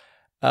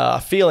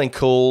 feeling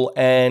cool.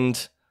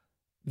 And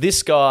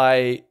this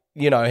guy,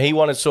 you know, he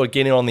wanted to sort of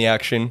get in on the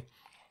action.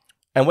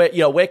 And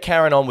we're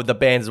carrying on with the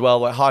band as well,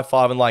 like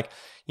high-fiving, like,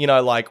 you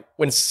know, like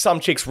when some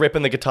chick's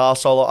ripping the guitar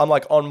solo, I'm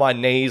like on my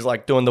knees,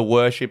 like doing the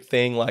worship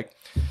thing. Like,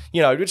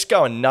 you know, we're just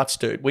going nuts,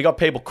 dude. We got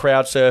people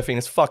crowd surfing.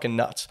 It's fucking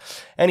nuts.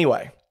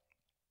 Anyway,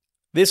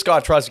 this guy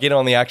tries to get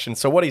on the action.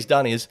 So what he's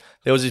done is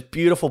there was this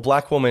beautiful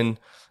black woman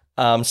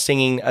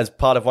singing as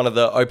part of one of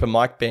the open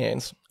mic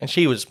bands. And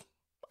she was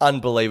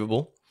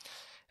unbelievable.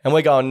 And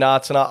we're going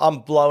nuts. And I'm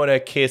blowing her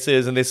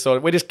kisses and this sort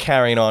of, we're just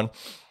carrying on.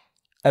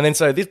 And then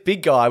so this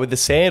big guy with the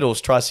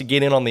sandals tries to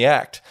get in on the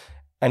act.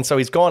 And so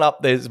he's gone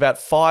up, there's about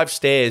 5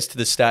 stairs to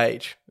the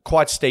stage,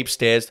 quite steep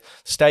stairs.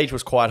 The stage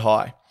was quite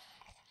high.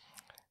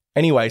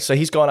 Anyway, so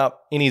he's gone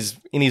up in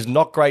his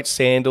not great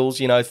sandals,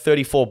 you know,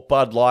 34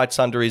 Bud Lights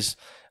under his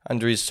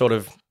sort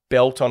of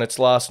belt on its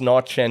last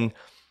notch, and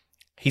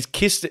he's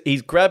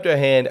grabbed her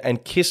hand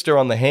and kissed her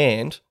on the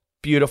hand.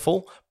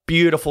 Beautiful,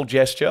 beautiful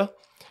gesture.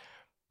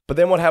 But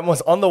then what happened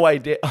was on the way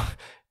down,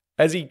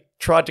 as he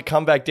tried to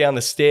come back down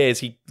the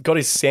stairs, he got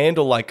his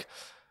sandal like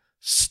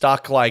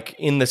stuck like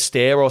in the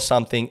stair or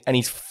something, and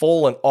he's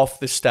fallen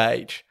off the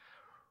stage.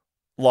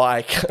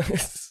 Like,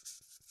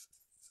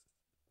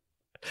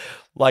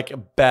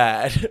 like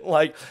bad.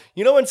 Like,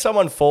 you know when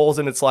someone falls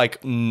and it's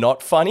like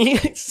not funny?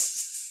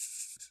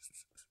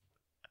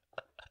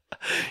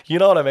 You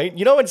know what I mean?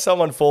 You know when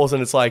someone falls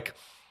and it's like,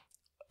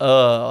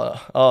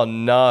 oh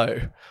no.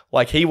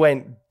 Like he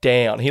went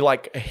down. He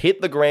like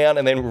hit the ground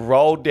and then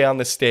rolled down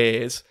the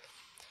stairs.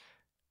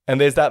 And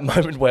there's that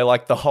moment where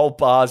like the whole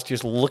bar's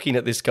just looking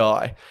at this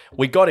guy.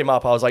 We got him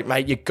up. I was like,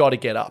 mate, you got to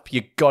get up.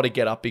 You got to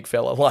get up, big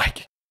fella.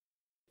 Like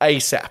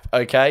ASAP,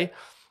 okay?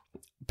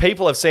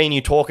 People have seen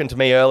you talking to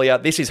me earlier.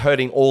 This is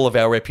hurting all of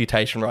our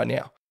reputation right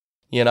now,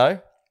 you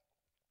know?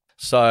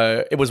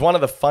 So it was one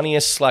of the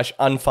funniest /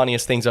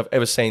 unfunniest things I've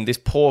ever seen. This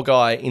poor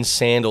guy in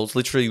sandals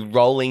literally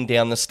rolling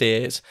down the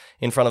stairs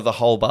in front of the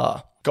whole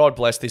bar. God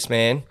bless this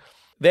man.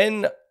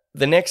 Then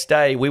the next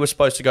day, we were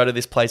supposed to go to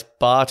this place,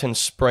 Barton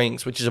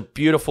Springs, which is a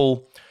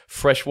beautiful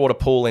freshwater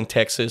pool in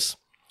Texas.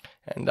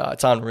 And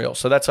it's unreal.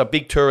 So that's a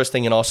big tourist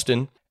thing in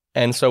Austin.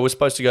 And so we're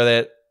supposed to go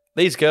there.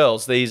 These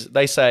girls, they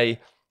say,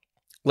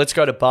 let's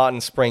go to Barton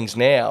Springs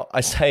now.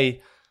 I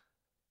say,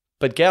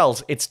 but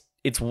gals, it's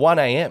it's 1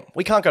 a.m.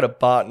 We can't go to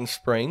Barton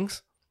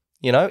Springs.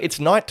 You know, it's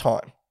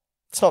nighttime.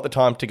 It's not the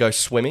time to go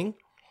swimming.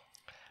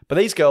 But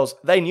these girls,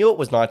 they knew it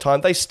was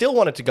nighttime. They still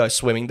wanted to go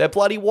swimming. They're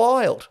bloody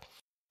wild.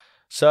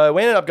 So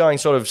we ended up going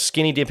sort of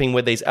skinny dipping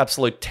with these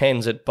absolute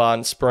 10s at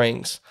Barton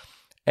Springs.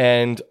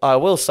 And I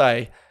will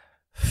say,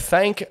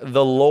 thank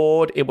the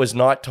Lord it was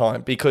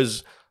nighttime,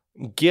 because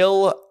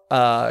Gil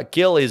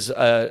is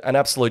an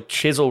absolute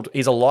chiseled,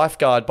 he's a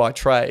lifeguard by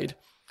trade.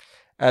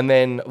 And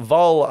then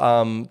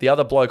Vol, the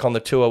other bloke on the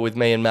tour with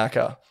me and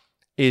Macca,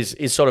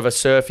 is sort of a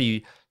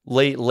surfy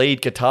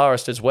lead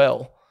guitarist as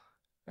well.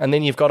 And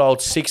then you've got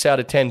old 6 out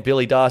of 10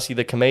 Billy Darcy,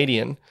 the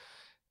comedian.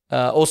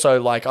 Also,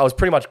 like, I was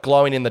pretty much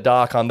glowing in the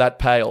dark. I'm that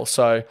pale.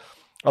 So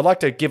I'd like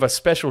to give a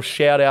special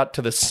shout out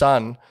to the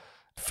sun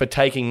for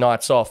taking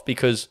nights off,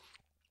 because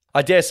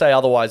I dare say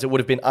otherwise it would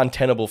have been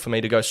untenable for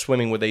me to go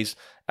swimming with these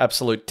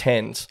absolute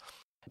 10s.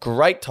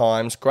 Great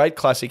times, great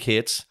classic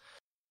hits.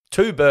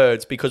 2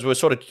 birds, because we were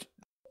sort of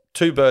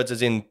 2 birds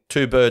as in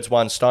 2 birds,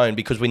 1 stone,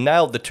 because we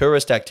nailed the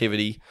tourist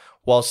activity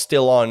while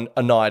still on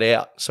a night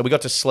out. So we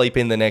got to sleep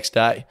in the next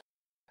day.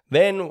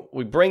 Then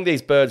we bring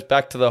these birds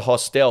back to the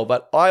hostel,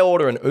 but I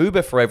order an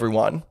Uber for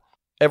everyone.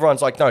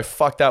 Everyone's like, no,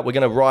 fuck that. We're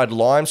going to ride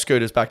lime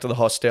scooters back to the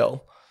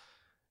hostel.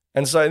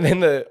 And so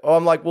then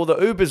I'm like, well, the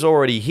Uber's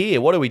already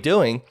here. What are we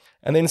doing?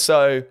 And then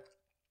so,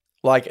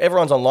 like,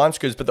 everyone's on lime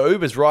scooters, but the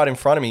Uber's right in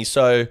front of me.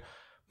 So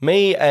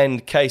me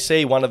and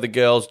KC, one of the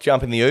girls,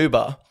 jump in the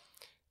Uber.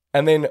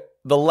 And then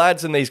the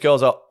lads and these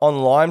girls are on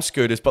lime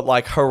scooters, but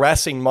like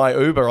harassing my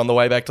Uber on the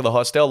way back to the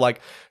hostel,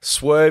 like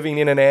swerving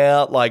in and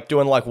out, like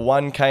doing like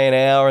 1K an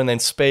hour and then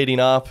speeding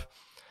up.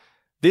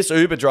 This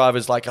Uber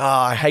driver's like,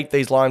 I hate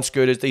these lime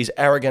scooters, these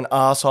arrogant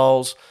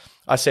assholes.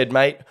 I said,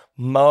 mate,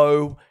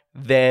 mow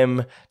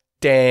them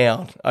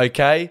down,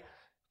 okay?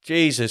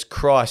 Jesus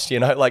Christ, you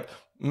know, like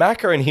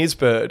Macca and his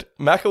bird.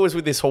 Macca was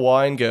with this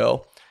Hawaiian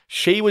girl.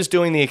 She was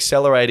doing the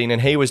accelerating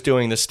and he was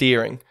doing the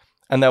steering,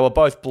 and they were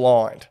both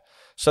blind.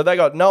 So they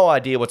got no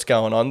idea what's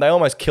going on. They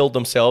almost killed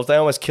themselves. They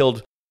almost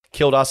killed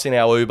us in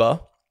our Uber.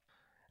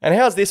 And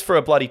how's this for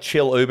a bloody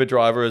chill Uber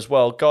driver as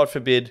well? God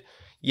forbid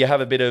you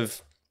have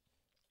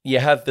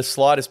the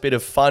slightest bit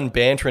of fun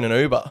banter in an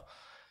Uber.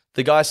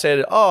 The guy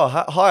said, oh,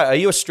 hi, are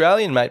you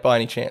Australian, mate, by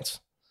any chance?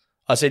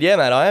 I said, yeah,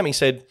 mate, I am. He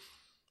said,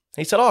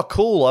 oh,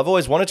 cool. I've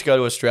always wanted to go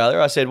to Australia.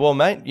 I said, well,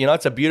 mate, you know,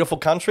 it's a beautiful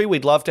country.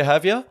 We'd love to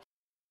have you.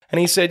 And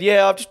he said,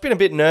 yeah, I've just been a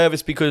bit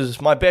nervous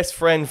because my best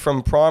friend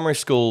from primary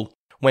school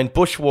went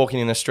bushwalking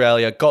in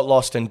Australia, got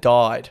lost and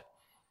died.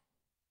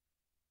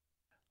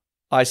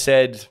 I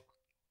said,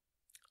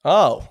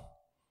 oh,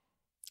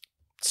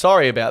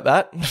 sorry about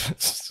that.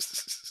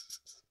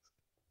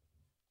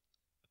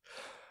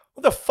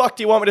 What the fuck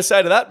do you want me to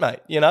say to that, mate?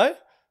 You know?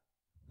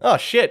 Oh,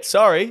 shit,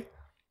 sorry.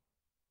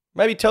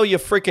 Maybe tell your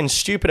freaking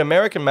stupid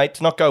American mate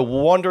to not go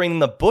wandering in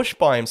the bush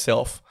by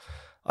himself.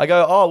 I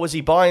go, oh, was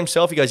he by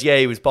himself? He goes, yeah,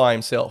 he was by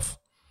himself.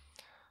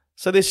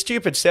 So this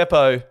stupid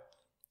Seppo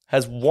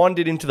has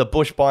wandered into the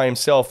bush by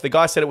himself. The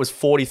guy said it was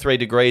 43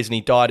 degrees and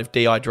he died of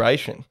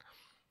dehydration.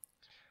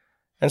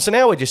 And so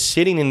now we're just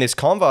sitting in this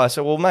convo. I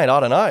said, well, mate, I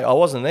don't know. I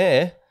wasn't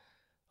there.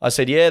 I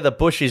said, yeah, the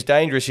bush is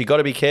dangerous. You got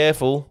to be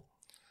careful.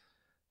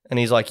 And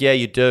he's like, yeah,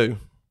 you do.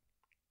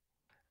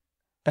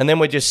 And then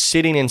we're just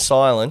sitting in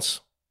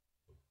silence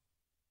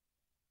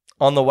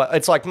on the way.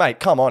 It's like, mate,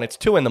 come on. It's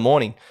 2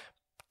 a.m.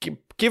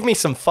 Give me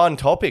some fun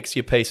topics,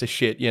 you piece of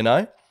shit, you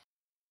know?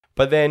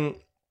 But then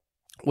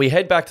we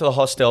head back to the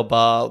hostel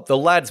bar. The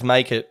lads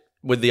make it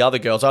with the other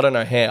girls. I don't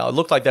know how. It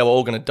looked like they were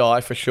all going to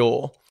die for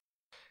sure.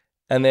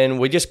 And then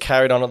we just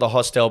carried on at the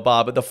hostel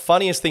bar. But the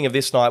funniest thing of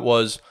this night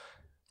was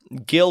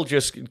Gil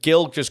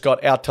just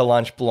got out to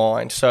lunch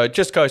blind. So it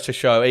just goes to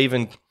show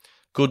even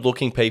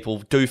good-looking people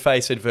do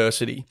face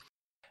adversity.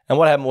 And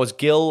what happened was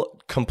Gil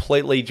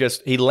completely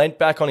he leant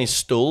back on his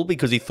stool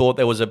because he thought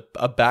there was a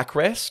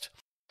backrest.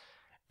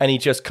 And he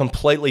just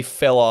completely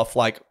fell off,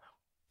 like,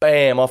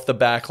 bam, off the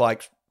back,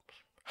 like,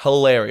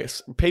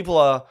 hilarious. People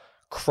are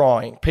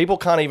crying. People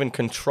can't even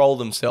control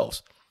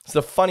themselves. It's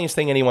the funniest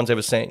thing anyone's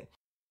ever seen.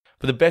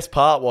 But the best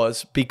part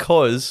was,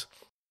 because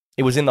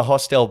it was in the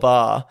hostel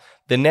bar,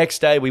 the next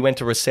day we went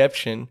to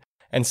reception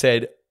and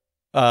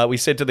we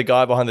said to the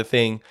guy behind the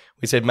thing,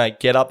 we said,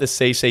 mate, get up the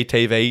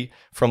CCTV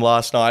from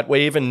last night. We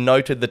even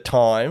noted the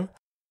time.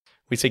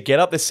 We said, get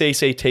up the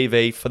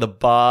CCTV for the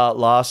bar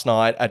last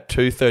night at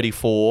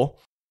 2:34.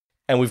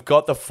 And we've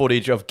got the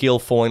footage of Gil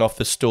falling off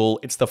the stool.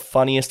 It's the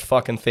funniest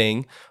fucking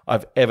thing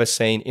I've ever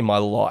seen in my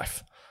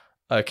life.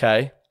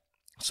 Okay?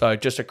 So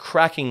just a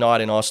cracking night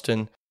in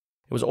Austin.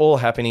 It was all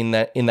happening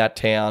in that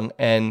town.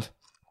 And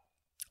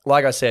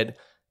like I said,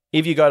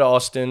 if you go to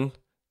Austin,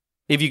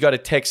 if you go to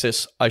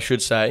Texas, I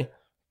should say,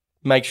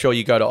 make sure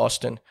you go to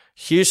Austin.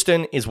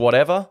 Houston is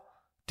whatever.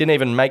 Didn't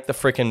even make the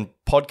freaking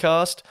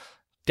podcast.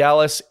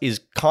 Dallas is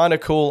kind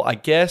of cool, I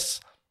guess.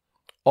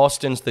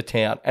 Austin's the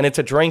town. And it's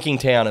a drinking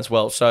town as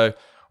well. So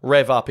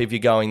rev up if you're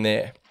going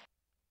there.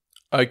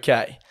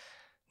 Okay.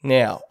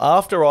 Now,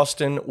 after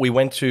Austin, we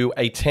went to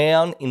a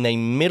town in the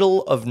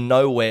middle of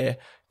nowhere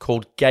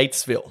called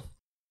Gatesville.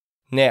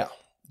 Now,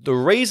 The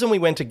reason we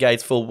went to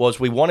Gatesville was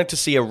we wanted to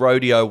see a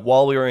rodeo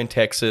while we were in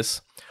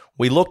Texas.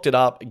 We looked it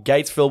up.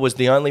 Gatesville was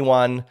the only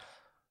one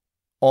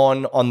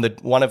on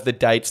one of the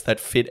dates that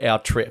fit our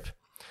trip.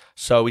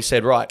 So we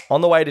said, right,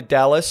 on the way to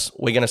Dallas,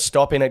 we're going to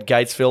stop in at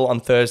Gatesville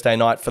on Thursday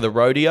night for the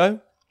rodeo.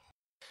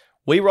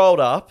 We rolled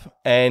up,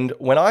 and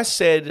when I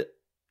said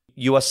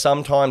you are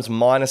sometimes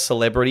minor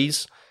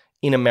celebrities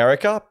in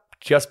America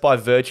just by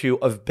virtue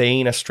of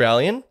being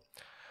Australian,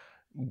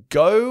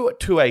 go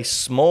to a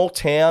small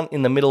town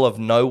in the middle of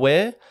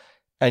nowhere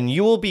and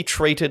you will be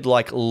treated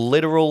like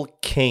literal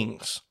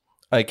kings,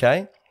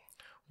 okay?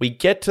 We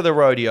get to the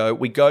rodeo,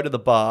 we go to the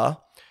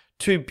bar,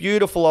 two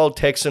beautiful old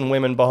Texan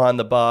women behind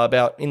the bar,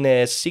 about in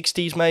their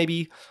 60s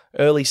maybe,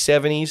 early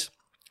 70s.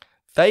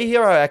 They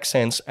hear our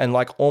accents and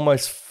like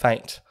almost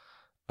faint,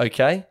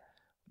 okay?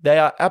 They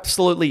are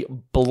absolutely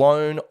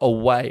blown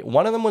away.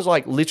 One of them was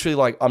like literally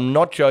like, I'm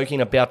not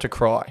joking, about to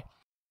cry.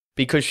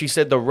 Because she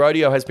said the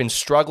rodeo has been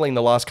struggling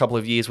the last couple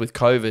of years with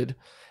COVID,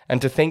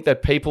 and to think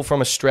that people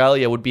from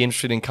Australia would be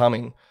interested in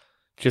coming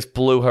just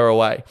blew her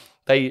away.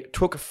 They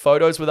took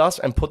photos with us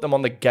and put them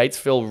on the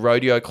Gatesville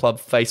Rodeo Club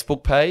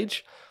Facebook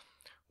page.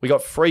 We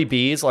got free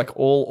beers like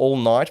all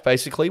night,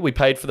 basically. We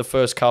paid for the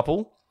first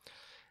couple.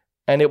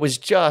 And it was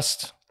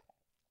just,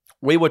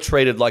 we were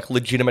treated like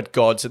legitimate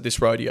gods at this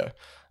rodeo,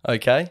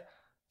 okay?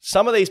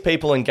 Some of these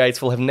people in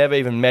Gatesville have never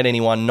even met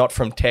anyone not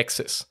from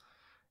Texas.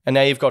 And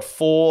now you've got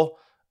 4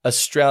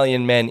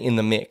 Australian men in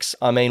the mix.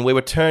 I mean, we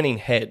were turning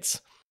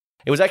heads.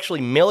 It was actually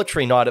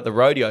military night at the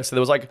rodeo, so there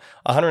was like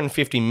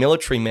 150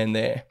 military men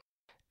there.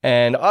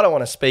 And I don't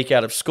want to speak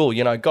out of school,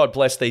 you know, God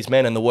bless these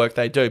men and the work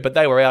they do, but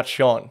they were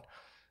outshone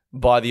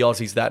by the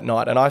Aussies that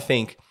night. And I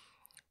think,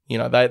 you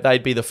know,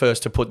 they'd be the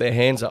first to put their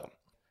hands up.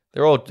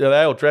 They all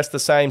dressed the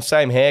same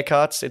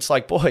haircuts. It's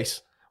like,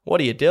 boys, what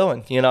are you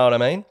doing? You know what I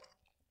mean?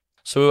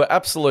 So we were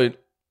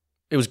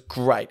it was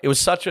great. It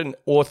was such an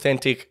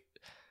authentic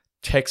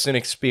Texan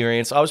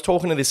experience. I was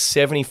talking to this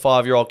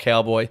 75-year-old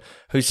cowboy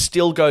who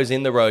still goes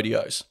in the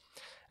rodeos.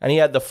 And he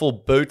had the full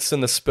boots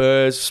and the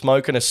spurs,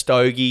 smoking a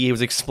stogie. He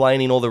was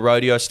explaining all the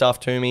rodeo stuff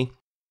to me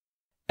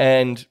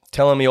and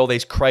telling me all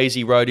these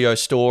crazy rodeo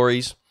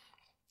stories.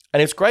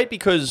 And it's great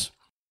because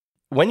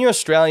when you're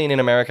Australian in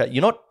America,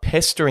 you're not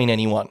pestering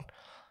anyone,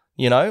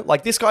 you know?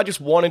 Like this guy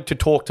just wanted to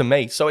talk to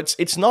me. So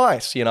it's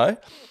nice, you know?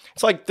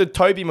 It's like the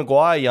Tobey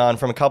Maguire yarn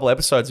from a couple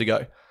episodes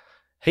ago.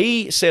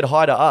 He said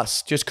hi to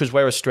us just because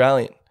we're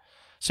Australian.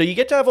 So you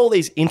get to have all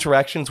these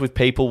interactions with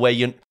people where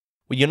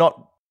you're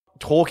not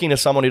talking to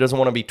someone who doesn't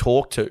want to be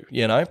talked to,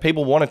 you know?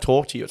 People want to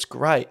talk to you. It's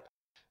great.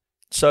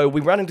 So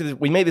we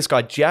meet this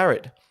guy,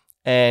 Jared,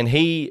 and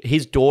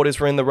his daughters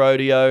were in the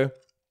rodeo,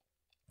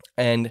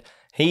 and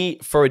he,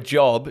 for a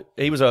job,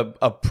 he was a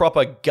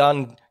proper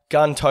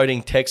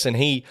gun-toting Texan.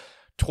 He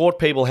taught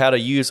people how to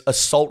use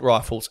assault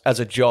rifles as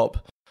a job.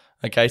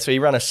 Okay, so he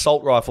ran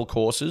assault rifle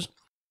courses.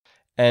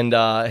 And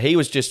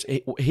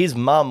his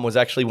mum was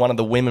actually one of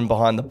the women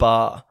behind the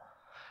bar.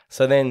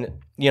 So then,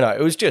 you know,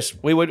 it was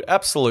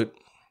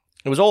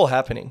all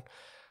happening.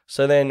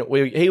 So then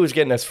he was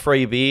getting us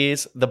free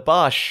beers. The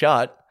bar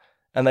shut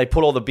and they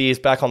put all the beers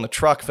back on the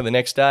truck for the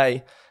next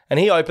day. And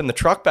he opened the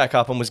truck back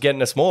up and was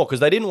getting us more because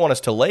they didn't want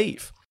us to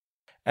leave.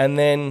 And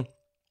then,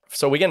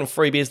 so we're getting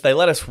free beers. They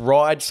let us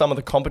ride some of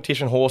the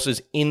competition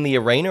horses in the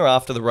arena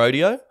after the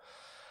rodeo.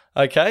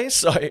 Okay,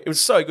 so it was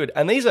so good.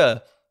 And these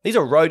are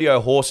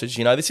rodeo horses,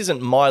 you know. This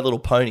isn't My Little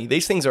Pony.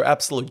 These things are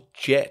absolute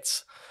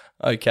jets,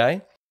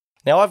 okay?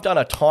 Now, I've done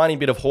a tiny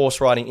bit of horse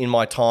riding in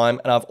my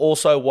time, and I've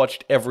also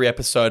watched every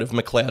episode of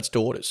McLeod's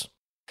Daughters.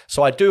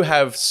 So I do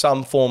have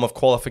some form of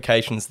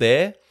qualifications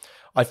there.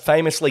 I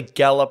famously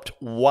galloped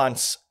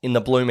once in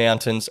the Blue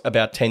Mountains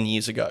about 10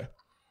 years ago.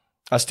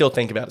 I still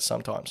think about it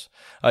sometimes,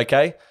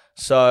 okay?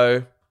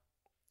 So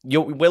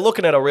we're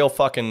looking at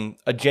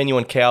a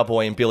genuine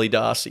cowboy in Billy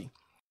Darcy.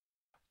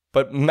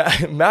 But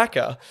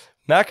Macca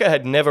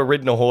had never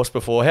ridden a horse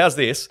before. How's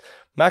this?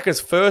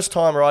 Macca's first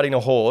time riding a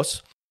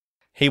horse,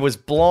 he was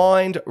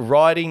blind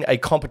riding a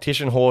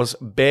competition horse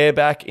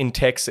bareback in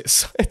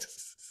Texas.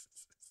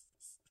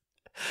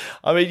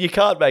 I mean, you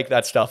can't make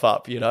that stuff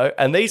up, you know?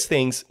 And these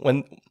things,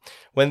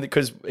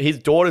 because his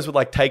daughters would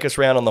like take us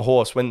around on the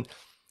horse, when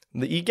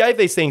you gave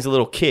these things a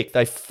little kick,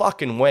 they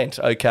fucking went,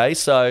 okay?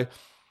 So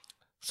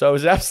it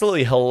was an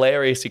absolutely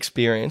hilarious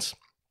experience.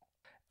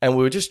 And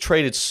we were just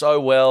treated so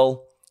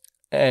well.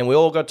 And we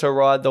all got to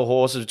ride the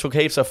horses. We took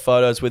heaps of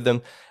photos with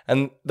them.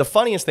 And the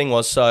funniest thing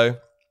was, so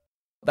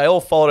they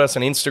all followed us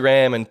on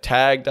Instagram and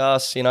tagged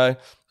us, you know.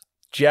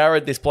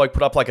 Jared, this bloke,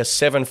 put up like a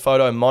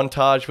 7-photo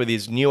montage with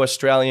his new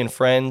Australian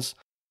friends.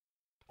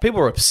 People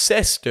were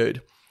obsessed,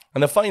 dude.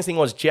 And the funniest thing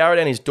was, Jared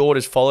and his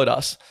daughters followed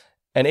us.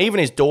 And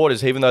even his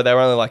daughters, even though they were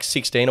only like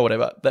 16 or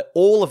whatever, that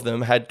all of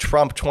them had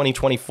Trump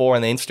 2024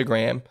 on their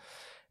Instagram.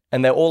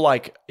 And they're all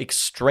like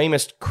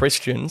extremist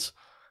Christians.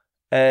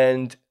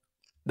 And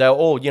they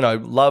all, you know,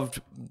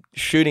 loved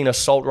shooting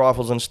assault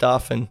rifles and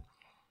stuff. And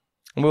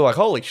we were like,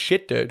 holy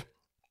shit, dude.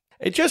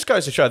 It just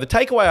goes to show, the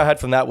takeaway I had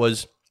from that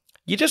was,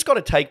 you just got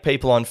to take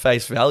people on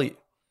face value,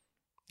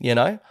 you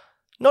know?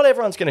 not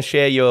everyone's going to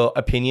share your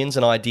opinions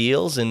and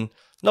ideals. And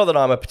not that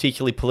I'm a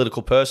particularly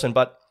political person,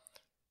 but,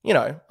 you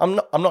know, I'm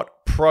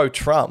not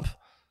pro-Trump.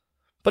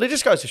 But it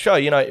just goes to show,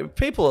 you know, if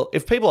people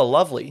are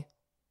lovely,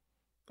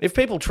 if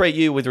people treat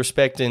you with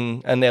respect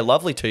and they're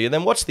lovely to you,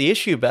 then what's the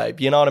issue, babe?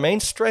 You know what I mean?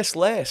 Stress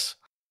less.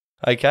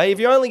 Okay? If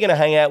you're only going to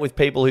hang out with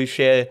people who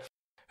share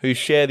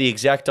the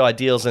exact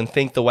ideals and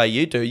think the way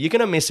you do, you're going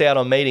to miss out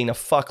on meeting a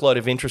fuckload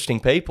of interesting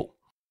people.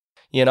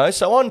 You know?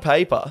 So on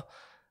paper,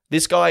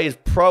 this guy is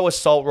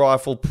pro-assault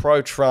rifle,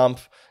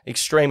 pro-Trump,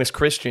 extremist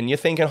Christian. You're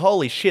thinking,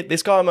 holy shit,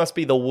 this guy must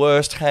be the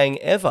worst hang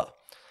ever.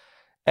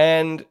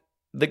 And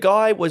the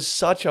guy was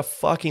such a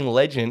fucking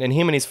legend, and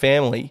him and his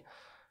family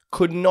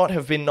could not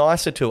have been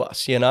nicer to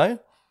us, you know?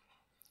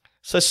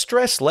 So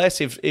stress less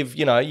if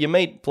you know, you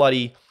meet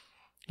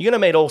you're going to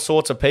meet all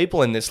sorts of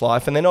people in this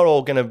life, and they're not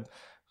all going to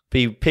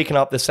be picking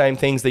up the same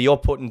things that you're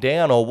putting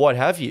down or what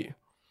have you.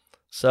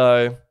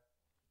 So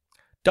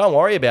don't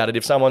worry about it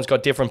if someone's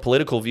got different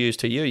political views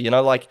to you. You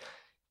know, like,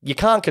 you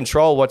can't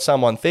control what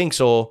someone thinks,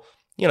 or,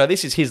 you know,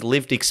 this is his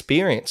lived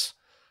experience.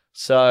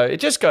 So it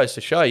just goes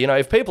to show, you know,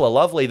 if people are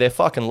lovely, they're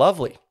fucking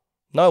lovely.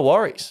 No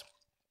worries.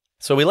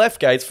 So we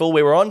left Gatesville.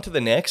 We were on to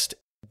the next,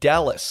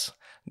 Dallas,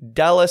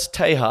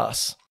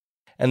 Texas.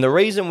 And the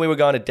reason we were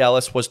going to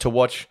Dallas was to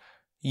watch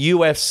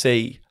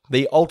UFC,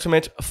 the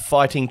Ultimate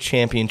Fighting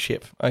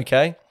Championship,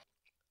 okay?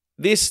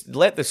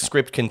 Let the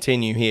script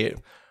continue here.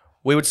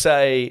 We would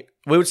say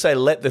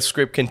let the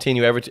script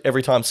continue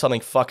every time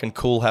something fucking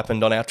cool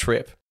happened on our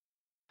trip.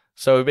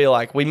 So it'd be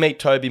like, we meet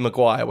Toby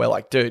Maguire. We're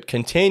like, dude,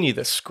 continue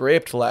the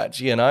script, lads.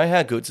 You know,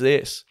 how good's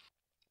this?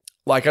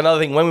 Like, another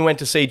thing, when we went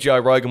to see Joe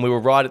Rogan, we were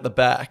right at the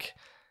back.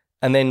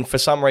 And then for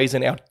some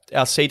reason,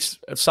 our seats,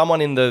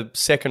 someone in the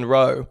second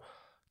row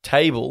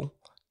table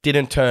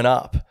didn't turn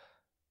up.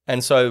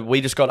 And so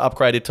we just got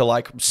upgraded to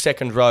like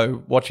second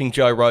row watching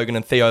Joe Rogan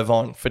and Theo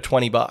Von for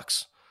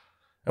 $20.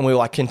 And we were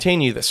like,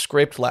 continue the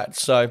script,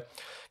 lads. So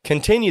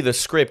continue the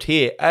script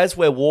here. As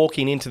we're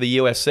walking into the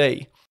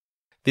UFC,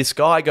 this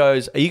guy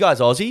goes, are you guys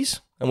Aussies?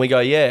 And we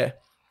go, yeah.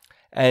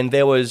 And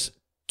there was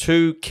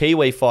 2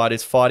 Kiwi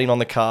fighters fighting on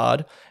the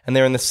card, and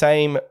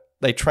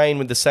they train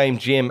with the same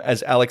gym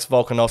as Alex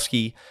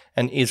Volkanovski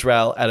and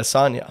Israel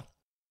Adesanya.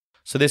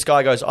 So this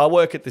guy goes, I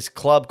work at this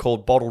club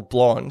called Bottled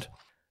Blonde.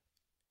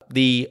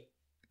 The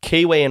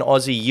Kiwi and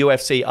Aussie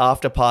UFC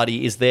after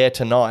party is there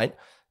tonight.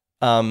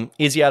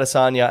 Izzy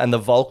Adesanya and the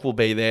Volk will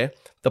be there.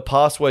 The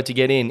password to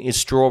get in is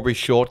strawberry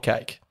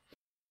shortcake.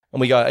 And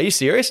we go, are you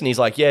serious? And he's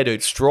like, yeah,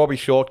 dude, strawberry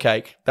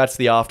shortcake. That's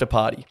the after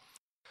party.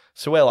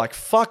 So we're like,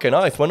 fucking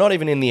oath. We're not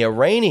even in the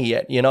arena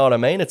yet. You know what I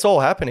mean? It's all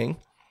happening.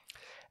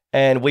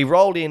 And we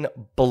rolled in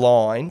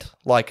blind,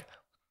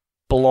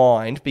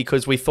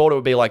 because we thought it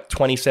would be like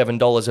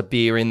 $27 a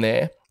beer in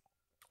there,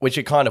 which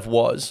it kind of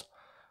was.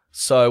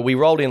 So we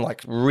rolled in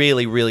like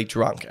really, really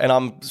drunk. And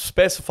I'm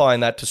specifying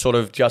that to sort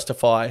of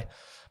justify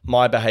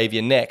my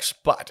behavior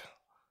next. But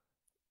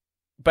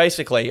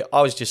basically,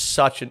 I was just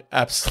such an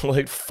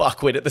absolute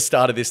fuckwit at the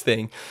start of this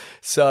thing.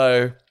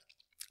 So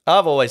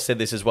I've always said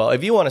this as well.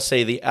 If you want to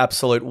see the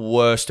absolute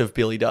worst of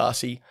Billy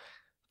Darcy,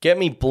 get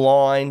me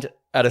blind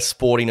at a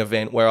sporting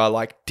event where I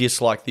like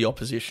dislike the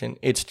opposition.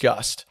 It's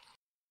just.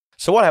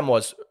 So what happened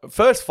was,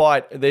 first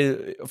fight of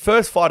the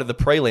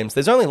prelims,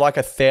 there's only like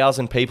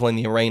 1,000 people in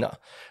the arena.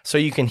 So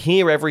you can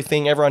hear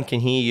everything, everyone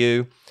can hear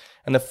you.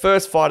 And the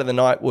first fight of the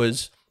night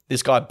was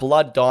this guy,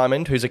 Blood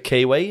Diamond, who's a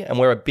Kiwi, and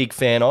we're a big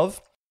fan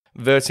of,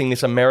 versus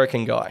this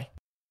American guy.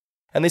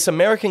 And this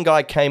American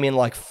guy came in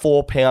like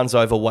 4 pounds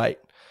overweight,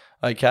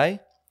 okay?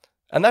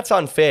 And that's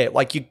unfair.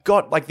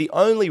 The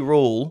only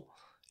rule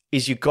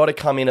is you got to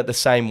come in at the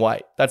same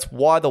weight. That's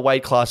why the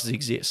weight classes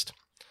exist.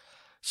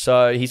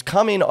 So he's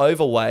come in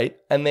overweight,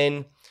 and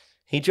then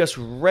he just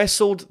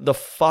wrestled the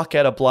fuck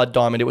out of Blood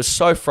Diamond. It was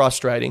so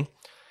frustrating.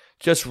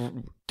 Just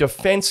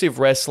defensive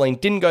wrestling,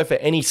 didn't go for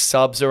any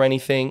subs or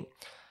anything.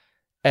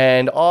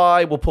 And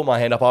I will put my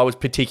hand up, I was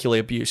particularly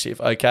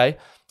abusive, okay?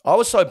 I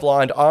was so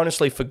blind, I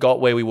honestly forgot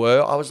where we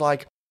were. I was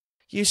like,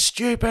 you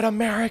stupid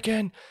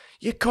American.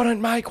 You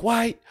couldn't make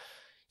weight.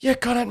 You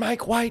couldn't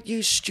make weight,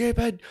 you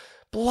stupid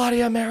bloody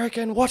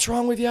American. What's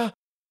wrong with you?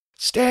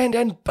 Stand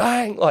and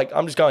bang. Like,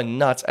 I'm just going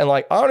nuts. And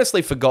like, I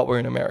honestly forgot we're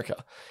in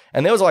America.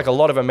 And there was like a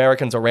lot of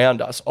Americans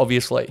around us,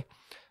 obviously.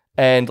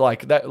 And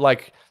like that,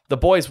 like the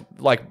boys were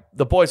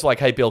like,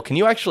 hey, Bill, can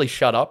you actually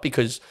shut up?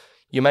 Because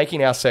you're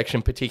making our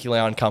section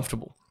particularly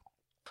uncomfortable.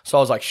 So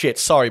I was like, shit,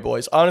 sorry,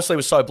 boys. I honestly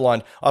was so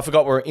blind. I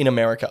forgot we're in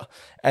America.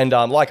 And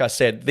like I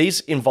said, this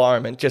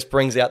environment just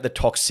brings out the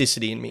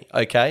toxicity in me,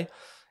 okay?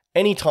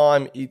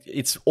 Anytime,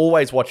 it's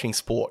always watching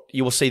sport.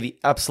 You will see the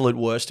absolute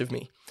worst of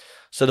me.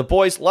 So the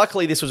boys,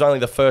 luckily this was only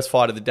the first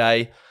fight of the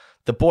day.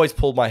 The boys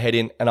pulled my head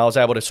in and I was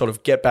able to sort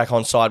of get back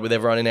on side with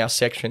everyone in our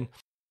section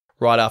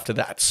right after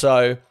that.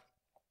 So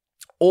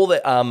all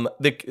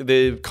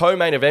the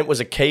co-main event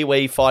was a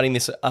Kiwi fighting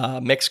this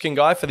Mexican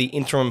guy for the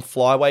interim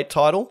flyweight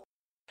title.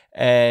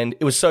 And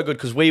it was so good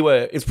because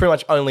it's pretty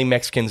much only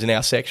Mexicans in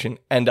our section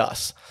and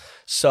us.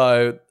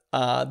 So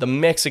the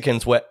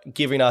Mexicans were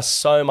giving us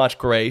so much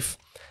grief.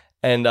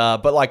 And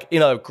but like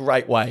in a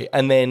great way.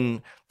 And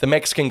then the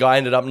Mexican guy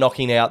ended up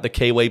knocking out the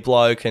Kiwi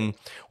bloke, and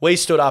we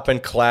stood up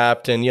and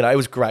clapped, and it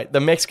was great. The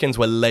Mexicans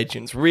were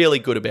legends, really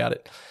good about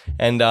it.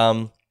 And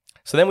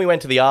so then we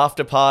went to the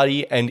after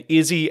party, and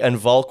Izzy and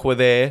Volk were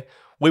there.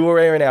 We were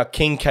wearing our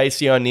King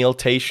Casey O'Neill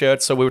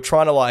t-shirts, so we were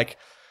trying to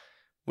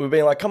we were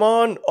being like, come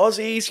on,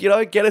 Aussies,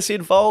 get us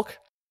in, Volk.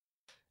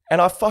 And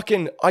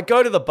I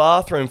go to the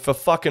bathroom for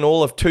fucking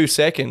all of 2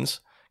 seconds,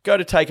 go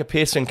to take a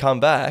piss and come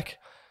back.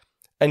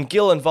 And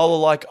Gil and Vol are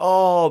like,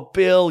 oh,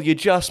 Bill, you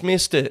just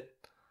missed it.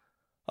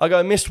 I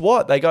go, missed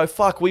what? They go,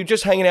 fuck, we were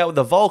just hanging out with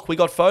the Volk. We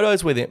got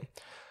photos with him.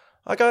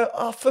 I go,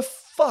 oh, for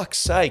fuck's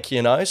sake,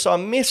 So I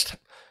missed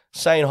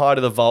saying hi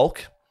to the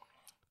Volk.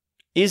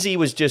 Izzy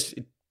was just,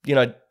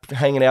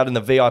 hanging out in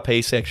the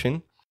VIP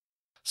section.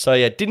 So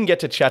yeah, didn't get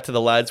to chat to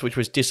the lads, which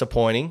was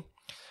disappointing.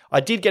 I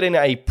did get in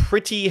a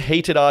pretty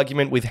heated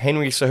argument with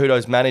Henry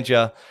Cejudo's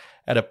manager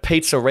at a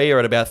pizzeria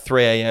at about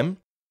 3 a.m.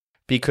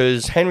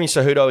 because Henry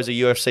Cejudo is a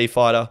UFC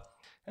fighter,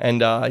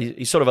 and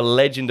he's sort of a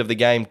legend of the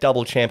game,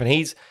 double champ, and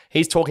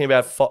he's talking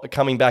about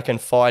coming back and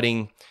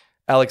fighting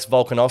Alex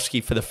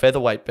Volkanovski for the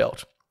featherweight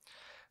belt.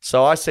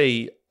 So I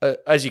see,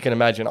 as you can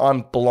imagine,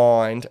 I'm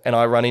blind, and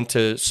I run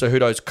into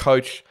Cejudo's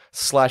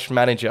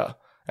coach/manager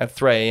at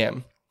 3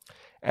 a.m.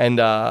 And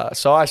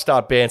so I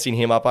start bouncing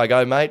him up. I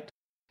go, mate,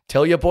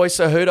 tell your boy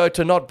Cejudo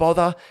to not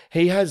bother.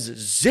 He has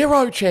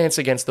 0 chance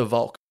against the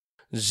Volk.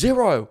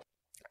 0.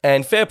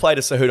 And fair play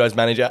to Cejudo's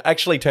manager.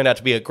 Actually turned out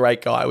to be a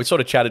great guy. We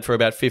sort of chatted for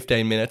about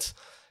 15 minutes,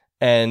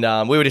 and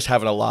we were just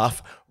having a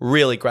laugh.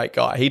 Really great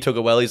guy. He took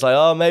it well. He's like,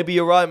 oh, maybe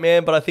you're right,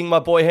 man, but I think my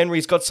boy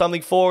Henry's got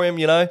something for him,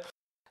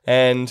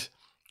 And,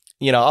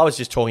 I was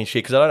just talking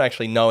shit because I don't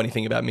actually know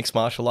anything about mixed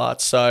martial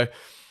arts. So,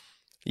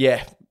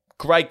 yeah,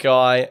 great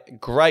guy,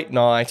 great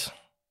night.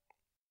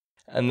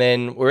 And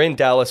then we're in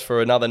Dallas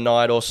for another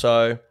night or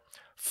so.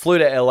 Flew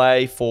to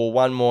LA for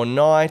one more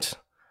night.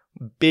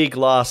 Big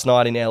last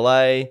night in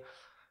LA.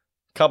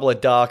 Couple of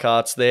dark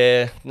arts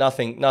there.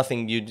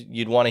 Nothing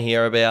you'd want to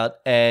hear about.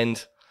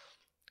 And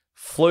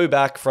flew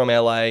back from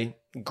LA.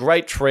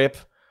 Great trip.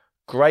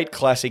 Great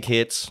classic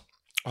hits.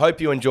 Hope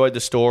you enjoyed the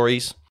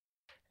stories.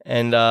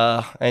 And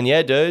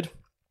yeah, dude,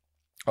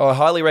 I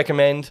highly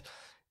recommend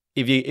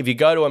if you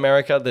go to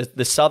America,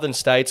 the southern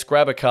states,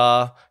 grab a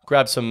car,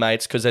 grab some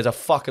mates, because there's a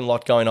fucking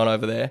lot going on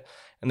over there.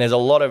 And there's a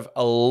lot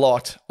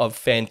of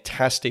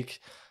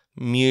fantastic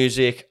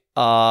music,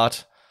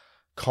 art,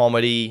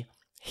 comedy,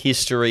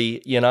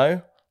 history,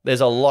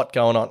 There's a lot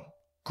going on.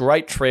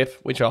 Great trip,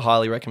 which I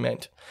highly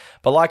recommend.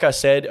 But like I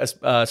said,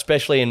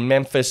 especially in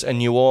Memphis and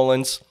New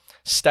Orleans,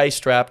 stay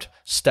strapped,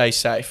 stay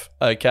safe,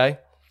 okay?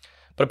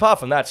 But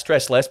apart from that,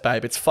 stress less,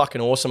 babe. It's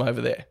fucking awesome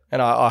over there,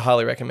 and I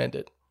highly recommend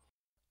it.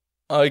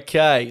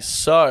 Okay,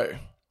 so I'd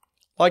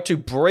like to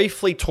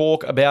briefly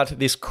talk about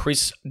this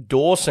Chris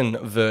Dawson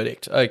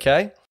verdict,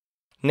 okay?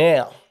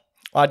 Now,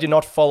 I did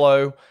not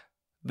follow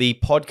the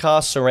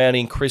podcast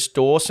surrounding Chris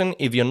Dawson.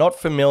 If you're not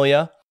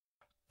familiar,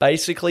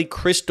 basically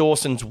Chris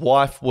Dawson's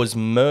wife was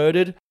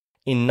murdered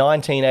in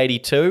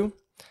 1982,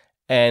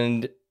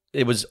 and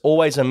it was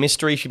always a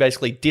mystery. She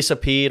basically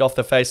disappeared off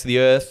the face of the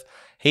earth.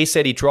 He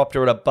said he dropped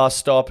her at a bus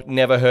stop,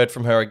 never heard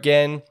from her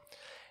again.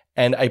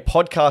 And a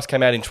podcast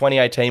came out in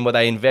 2018 where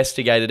they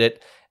investigated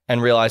it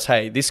and realized,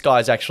 hey, this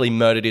guy's actually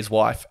murdered his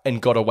wife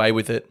and got away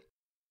with it.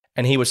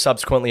 And he was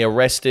subsequently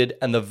arrested,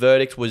 and the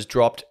verdict was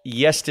dropped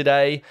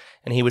yesterday,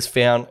 and he was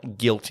found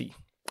guilty.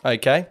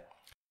 Okay?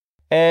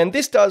 And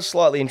this does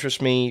slightly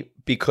interest me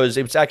because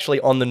it was actually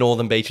on the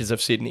northern beaches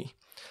of Sydney.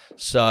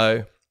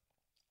 So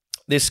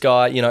this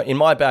guy, in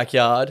my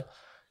backyard,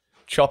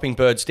 chopping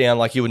birds down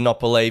like you would not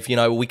believe,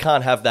 we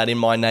can't have that in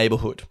my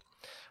neighborhood,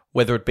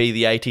 whether it be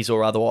the 80s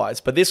or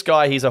otherwise. But this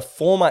guy, he's a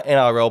former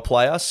NRL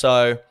player,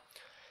 so,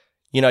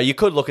 you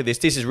could look at this.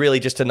 This is really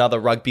just another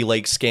rugby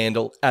league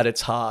scandal at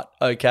its heart,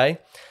 okay?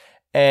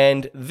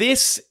 And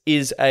this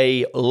is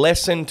a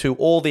lesson to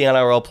all the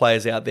NRL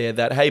players out there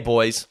that, hey,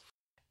 boys,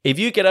 if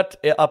you get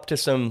up to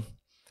some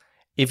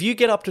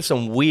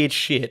weird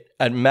shit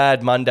at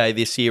Mad Monday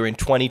this year in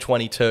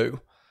 2022,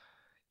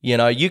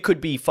 you could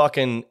be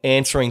fucking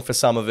answering for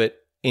some of it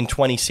in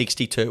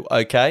 2062,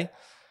 okay?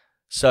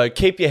 So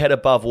keep your head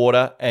above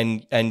water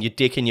and your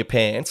dick in your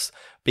pants,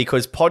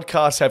 because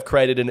podcasts have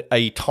created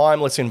a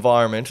timeless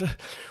environment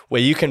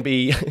where you can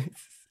be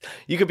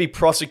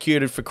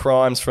prosecuted for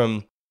crimes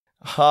from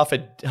half a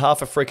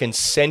freaking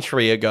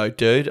century ago,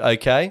 dude,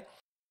 okay?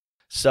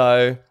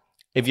 So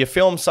if you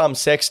film some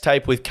sex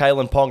tape with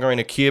Kalen Ponga in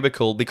a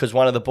cubicle because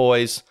one of the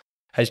boys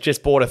has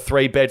just bought a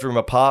 3-bedroom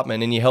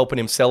apartment and you're helping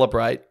him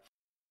celebrate,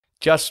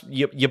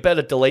 you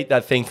better delete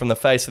that thing from the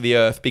face of the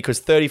earth, because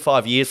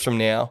 35 years from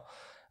now,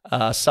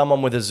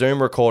 someone with a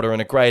Zoom recorder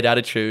and a great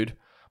attitude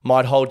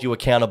might hold you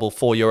accountable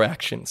for your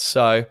actions.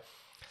 So,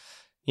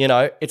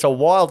 it's a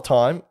wild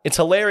time. It's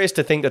hilarious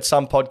to think that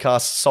some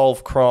podcasts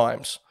solve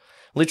crimes,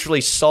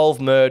 literally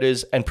solve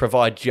murders and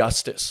provide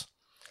justice.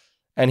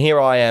 And here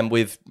I am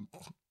with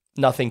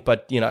nothing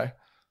but,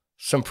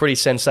 some pretty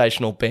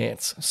sensational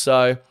bants.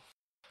 So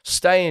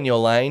stay in your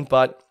lane,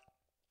 but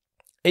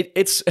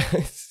it's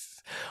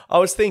I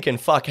was thinking,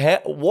 fuck,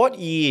 what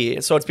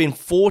year? So it's been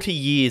 40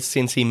 years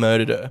since he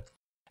murdered her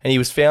and he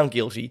was found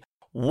guilty.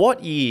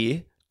 What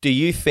year do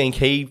you think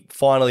he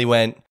finally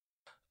went,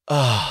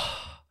 I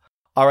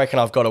reckon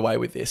I've got away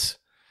with this,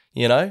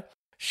 you know?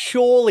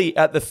 Surely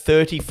at the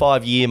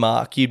 35-year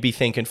mark, you'd be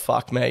thinking,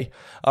 fuck me.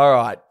 All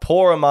right,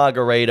 pour a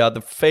margarita,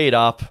 the feet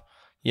up,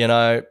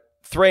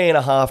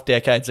 3.5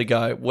 decades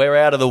ago. We're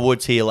out of the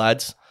woods here,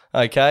 lads,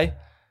 okay?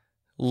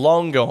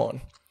 Long gone.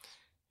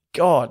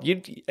 God,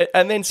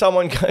 and then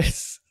someone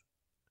goes,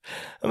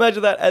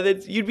 imagine that, and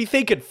then you'd be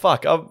thinking,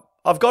 fuck,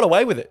 I've got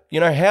away with it.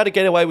 How to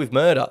get away with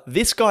murder.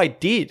 This guy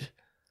did.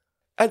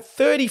 At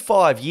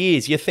 35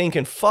 years, you're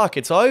thinking, fuck,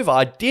 it's over.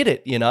 I did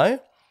it,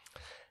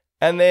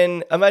 And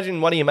then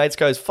imagine one of your mates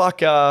goes,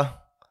 fuck,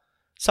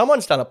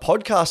 someone's done a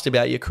podcast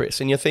about you, Chris.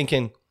 And you're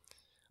thinking,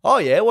 oh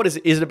yeah, what is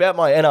it? Is it about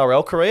my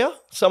NRL career?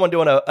 Someone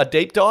doing a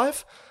deep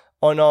dive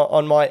on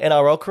my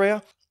NRL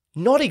career?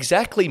 Not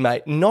exactly,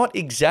 mate. Not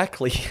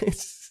exactly.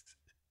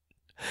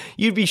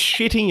 You'd be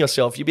shitting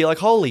yourself. You'd be like,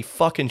 holy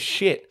fucking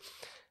shit.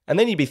 And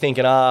then you'd be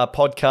thinking,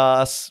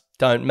 podcasts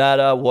don't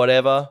matter,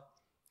 whatever.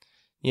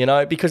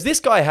 Because this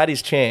guy had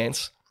his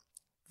chance.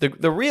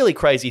 The really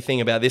crazy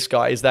thing about this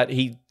guy is that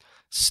he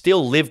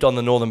still lived on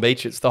the Northern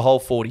Beaches the whole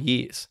 40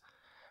 years.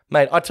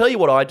 Mate, I tell you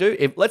what I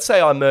do. Let's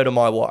say I murder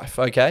my wife,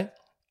 okay?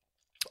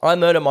 I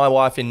murder my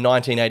wife in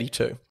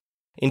 1982.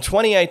 In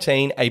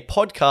 2018, a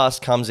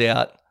podcast comes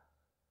out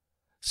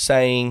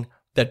saying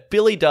that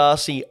Billy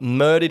Darcy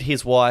murdered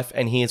his wife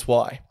and here's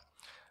why,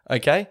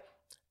 okay?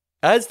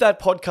 As that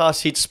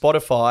podcast hits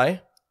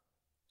Spotify,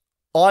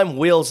 I'm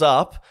wheels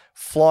up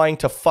flying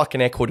to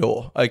fucking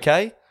Ecuador,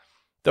 okay?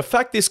 The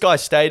fact this guy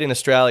stayed in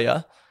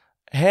Australia,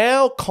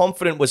 how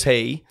confident was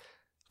he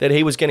that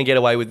he was going to get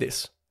away with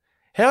this?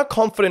 How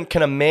confident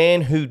can a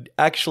man who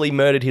actually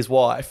murdered his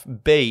wife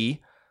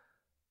be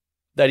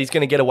that he's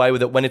going to get away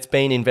with it when it's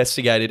been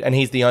investigated and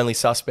he's the only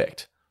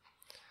suspect?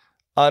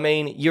 I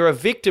mean, you're a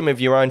victim of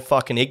your own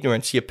fucking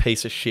ignorance, you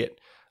piece of shit,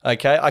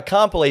 okay? I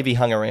can't believe he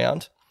hung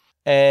around.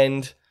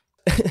 And,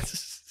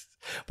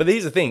 but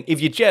here's the thing,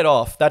 if you jet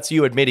off, that's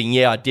you admitting,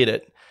 yeah, I did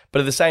it. But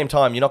at the same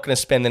time, you're not going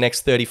to spend the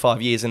next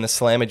 35 years in the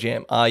slammer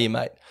jam, are you,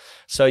 mate?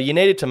 So you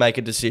needed to make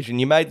a decision.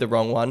 You made the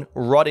wrong one.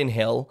 Rot in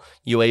hell,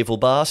 you evil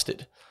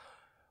bastard.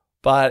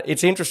 But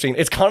it's interesting.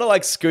 It's kind of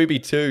like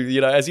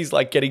Scooby-Doo, as he's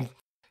like getting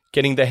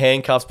the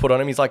handcuffs put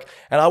on him. He's like,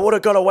 and I would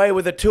have got away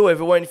with it too if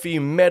it weren't for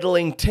you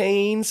meddling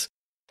teens.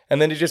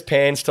 And then it just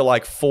pans to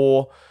like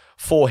four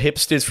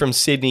hipsters from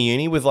Sydney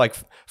Uni with like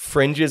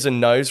fringes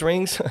and nose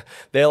rings.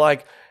 They're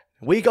like,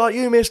 we got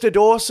you, Mr.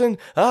 Dawson.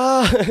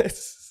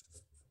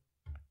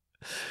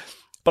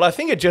 But I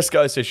think it just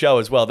goes to show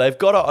as well, they've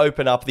got to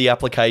open up the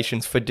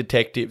applications for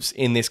detectives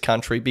in this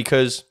country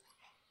because,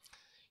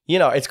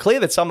 it's clear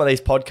that some of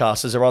these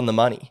podcasters are on the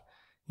money,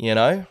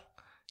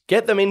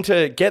 Get them in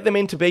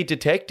to be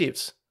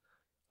detectives.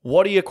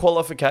 What are your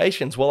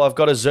qualifications? Well, I've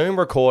got a Zoom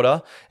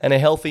recorder and a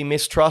healthy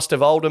mistrust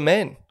of older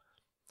men.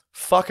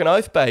 Fucking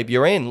oath, babe,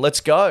 you're in.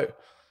 Let's go.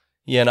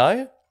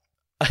 It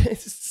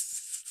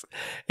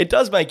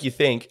does make you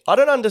think. I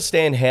don't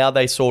understand how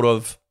they sort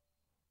of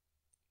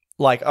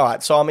like, all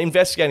right, so I'm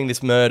investigating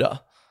this murder.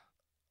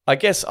 I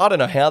guess, I don't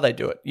know how they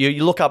do it.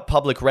 You look up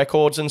public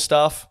records and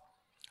stuff.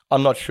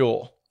 I'm not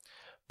sure.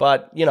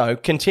 But,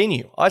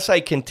 continue. I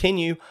say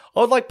continue.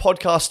 I would like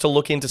podcasts to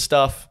look into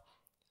stuff.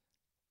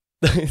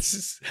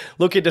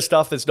 Look into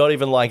stuff that's not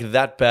even like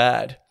that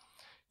bad.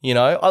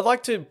 I'd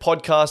like to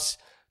podcasts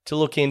to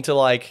look into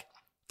like,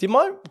 did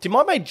my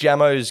mate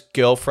Jamo's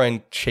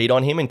girlfriend cheat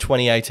on him in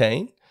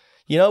 2018?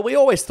 We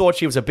always thought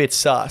she was a bit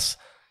sus.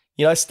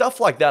 Stuff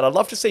like that. I'd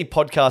love to see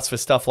podcasts for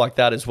stuff like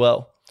that as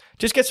well.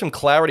 Just get some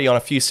clarity on a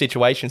few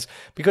situations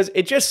because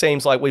it just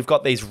seems like we've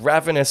got these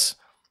ravenous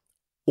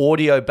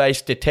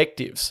audio-based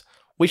detectives.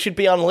 We should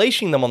be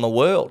unleashing them on the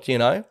world,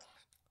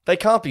 They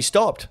can't be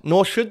stopped,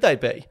 nor should they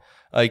be,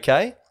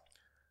 okay?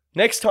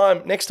 Next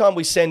time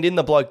we send in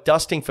the bloke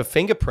dusting for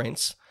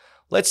fingerprints,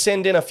 let's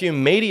send in a few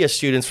media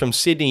students from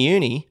Sydney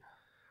Uni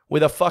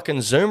with a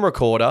fucking Zoom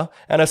recorder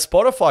and a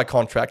Spotify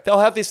contract. They'll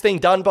have this thing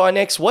done by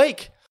next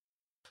week.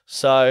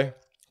 So,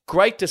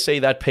 great to see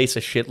that piece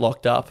of shit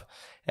locked up.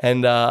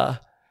 And,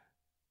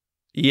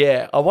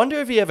 yeah, I wonder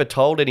if he ever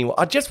told anyone.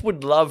 I just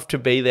would love to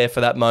be there for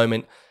that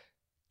moment.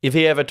 If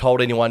he ever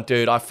told anyone,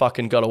 dude, I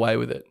fucking got away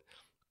with it.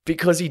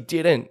 Because he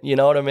didn't, you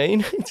know what I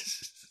mean?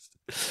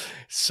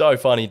 So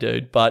funny,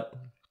 dude. But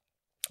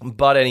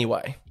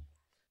anyway.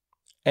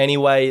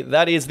 Anyway,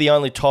 that is the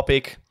only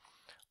topic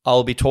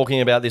I'll be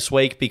talking about this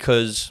week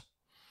because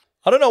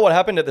I don't know what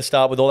happened at the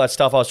start with all that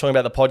stuff I was talking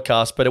about the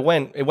podcast, but it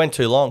went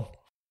too long.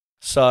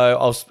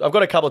 So I've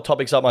got a couple of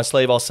topics up my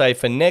sleeve I'll save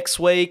for next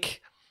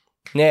week.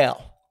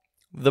 Now,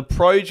 the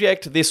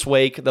project this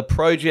week, the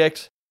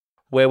project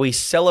where we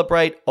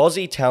celebrate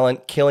Aussie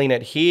talent, killing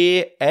it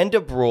here and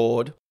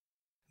abroad.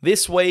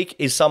 This week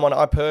is someone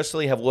I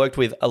personally have worked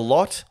with a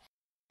lot.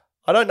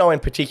 I don't know him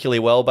particularly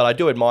well, but I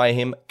do admire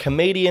him.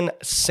 Comedian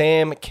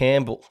Sam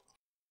Campbell.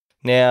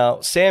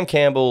 Now, Sam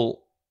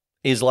Campbell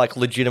is like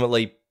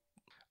legitimately,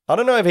 I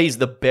don't know if he's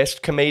the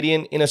best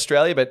comedian in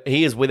Australia, but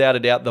he is without a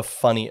doubt the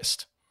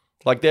funniest.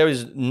 Like there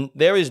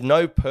is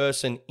no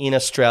person in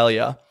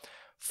Australia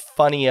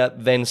funnier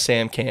than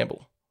Sam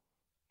Campbell.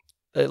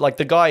 Like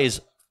the guy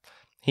is,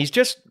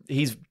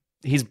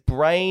 his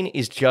brain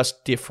is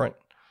just different,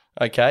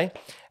 okay?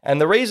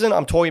 And the reason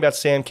I'm talking about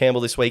Sam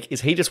Campbell this week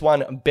is he just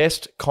won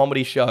Best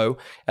Comedy Show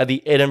at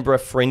the Edinburgh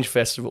Fringe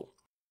Festival.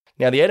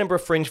 Now, the Edinburgh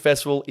Fringe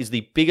Festival is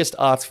the biggest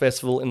arts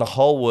festival in the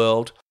whole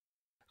world.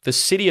 The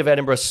city of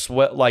Edinburgh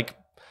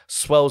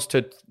swells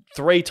to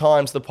 3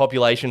 times the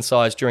population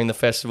size during the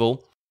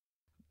festival.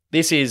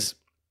 This is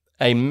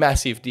a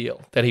massive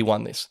deal that he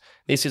won this.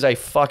 This is a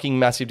fucking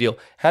massive deal.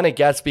 Hannah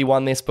Gadsby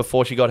won this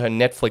before she got her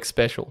Netflix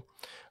special.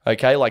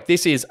 Okay, like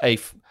this is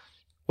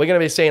we're going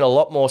to be seeing a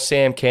lot more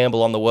Sam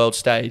Campbell on the world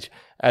stage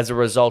as a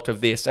result of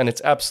this, and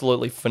it's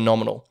absolutely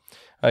phenomenal.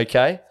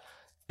 Okay,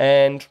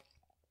 and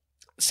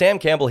Sam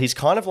Campbell, he's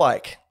kind of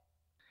like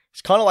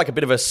a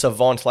bit of a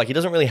savant. Like he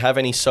doesn't really have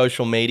any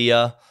social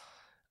media.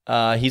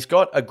 He's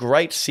got a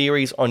great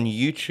series on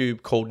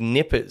YouTube called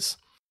Nippers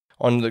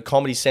on the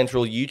Comedy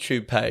Central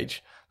YouTube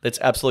page that's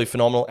absolutely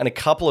phenomenal, and a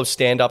couple of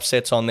stand-up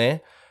sets on there.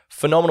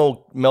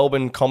 Phenomenal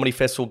Melbourne Comedy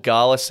Festival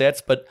gala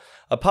sets, but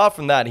apart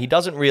from that, he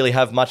doesn't really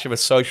have much of a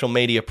social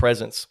media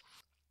presence.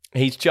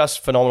 He's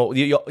just phenomenal.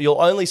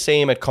 You'll only see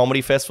him at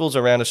comedy festivals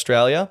around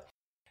Australia,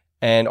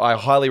 and I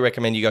highly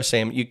recommend you go see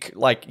him. You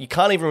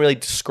can't even really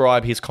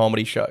describe his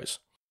comedy shows.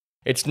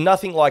 It's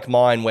nothing like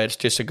mine where it's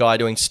just a guy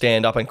doing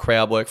stand-up and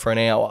crowd work for an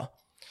hour.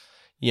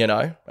 You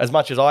know, as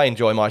much as I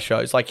enjoy my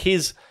shows. Like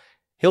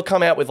he'll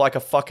come out with like a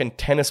fucking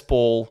tennis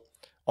ball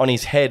on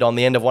his head on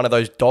the end of one of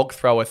those dog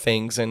thrower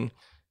things, and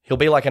he'll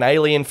be like an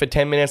alien for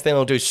 10 minutes, then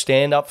he'll do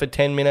stand-up for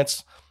 10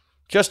 minutes.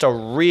 Just a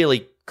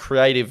really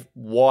creative,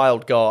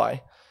 wild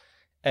guy.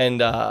 And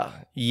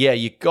yeah,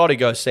 you got to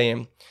go see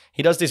him.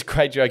 He does this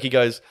great joke. He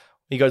goes,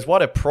 why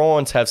do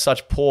prawns have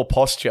such poor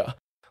posture?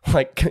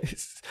 Like,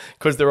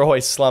 because they're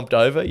always slumped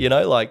over, you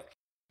know? Like,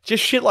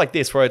 just shit like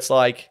this where it's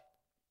like,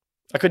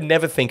 I could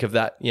never think of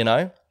that, you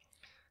know?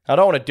 I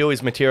don't want to do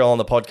his material on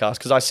the podcast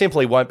because I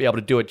simply won't be able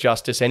to do it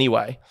justice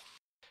anyway.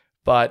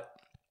 But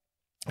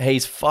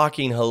he's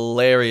fucking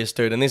hilarious,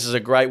 dude. And this is a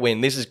great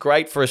win. This is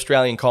great for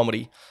Australian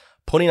comedy,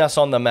 putting us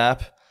on the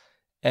map.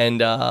 And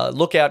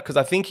look out, because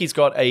I think he's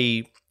got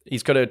a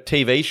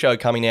TV show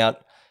coming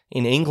out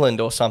in England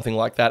or something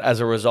like that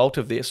as a result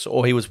of this,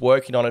 or he was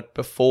working on it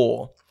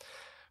before.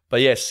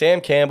 But yeah,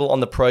 Sam Campbell on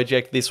the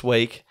project this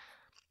week.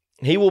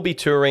 He will be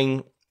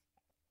touring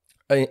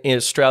in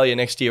Australia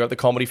next year at the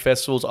comedy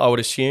festivals, I would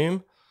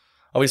assume.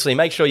 Obviously,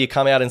 make sure you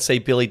come out and see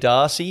Billy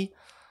Darcy.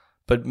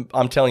 But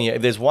I'm telling you,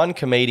 if there's one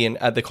comedian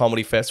at the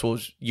comedy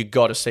festivals, you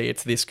got to see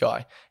it's this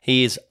guy.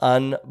 He is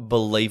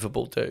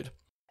unbelievable, dude.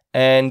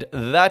 And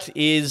that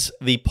is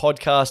the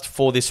podcast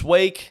for this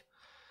week.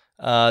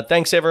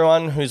 Thanks,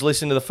 everyone who's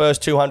listened to the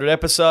first 200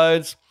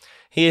 episodes.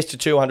 Here's to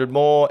 200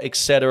 more,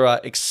 etc.,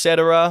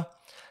 etc.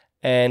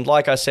 And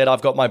like I said,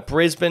 I've got my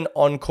Brisbane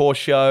Encore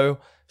show,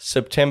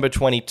 September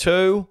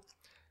 22.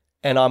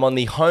 And I'm on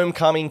the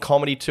Homecoming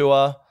Comedy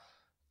Tour.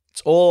 It's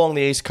all along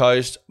the East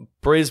Coast,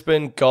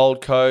 Brisbane,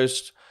 Gold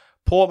Coast,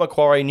 Port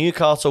Macquarie,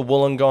 Newcastle,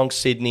 Wollongong,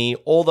 Sydney.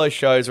 All those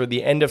shows are at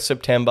the end of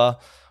September.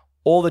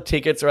 All the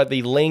tickets are at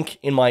the link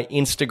in my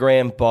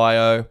Instagram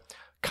bio.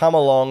 Come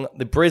along.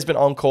 The Brisbane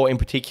Encore in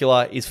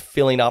particular is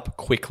filling up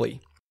quickly.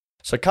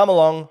 So come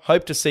along.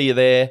 Hope to see you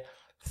there.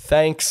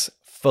 Thanks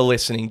for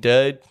listening,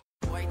 dude.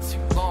 Way too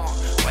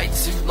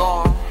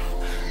long.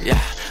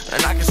 Yeah,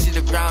 and I can see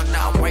the ground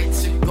now. Way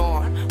too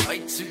gone.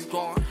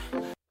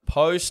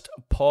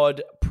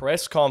 Post-pod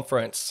press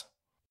conference.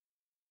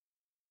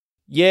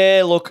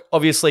 Yeah, look,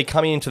 obviously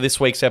coming into this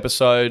week's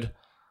episode,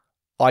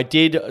 I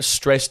did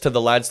stress to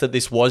the lads that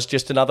this was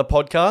just another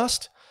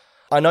podcast.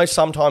 I know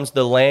sometimes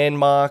the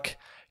landmark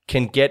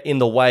can get in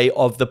the way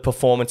of the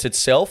performance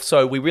itself,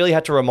 so we really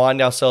had to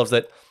remind ourselves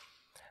that,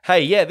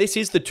 hey, yeah, this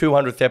is the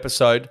 200th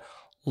episode.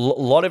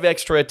 Lot of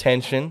extra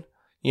attention,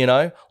 you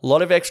know, a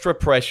lot of extra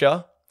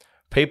pressure.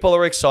 People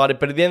are excited,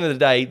 but at the end of the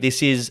day,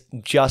 this is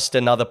just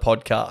another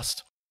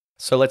podcast.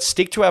 So let's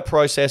stick to our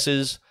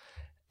processes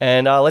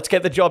and let's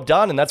get the job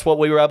done. And that's what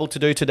we were able to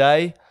do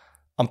today.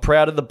 I'm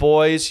proud of the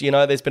boys. You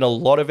know, there's been a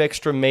lot of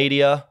extra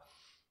media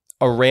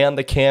around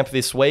the camp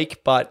this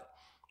week, but,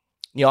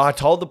 you know, I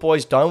told the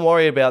boys, don't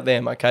worry about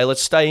them, okay?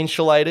 Let's stay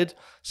insulated,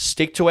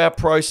 stick to our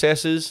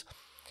processes.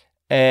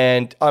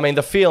 And, I mean,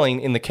 the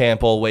feeling in the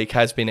camp all week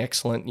has been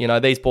excellent. You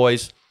know, these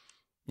boys,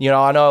 you know,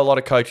 I know a lot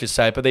of coaches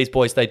say it, but these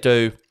boys, they're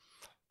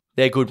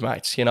good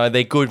mates. You know,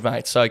 they're good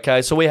mates,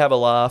 okay? So we have a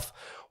laugh.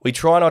 We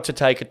try not to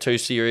take it too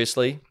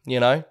seriously, you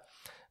know.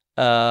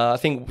 I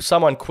think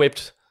someone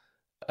quipped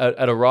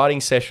at a writing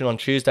session on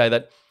Tuesday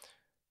that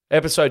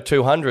episode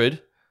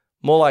 200,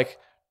 more like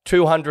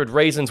 200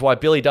 reasons why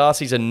Billy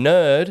Darcy's a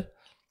nerd,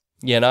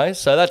 you know.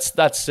 So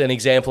that's an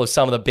example of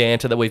some of the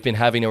banter that we've been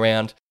having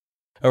around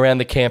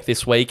the camp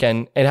this week,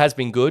 and it has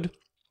been good.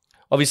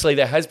 Obviously,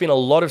 there has been a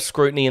lot of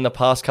scrutiny in the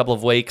past couple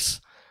of weeks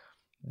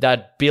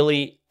that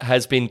Billy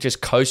has been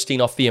just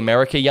coasting off the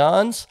America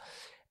yarns.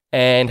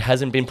 and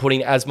hasn't been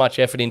putting as much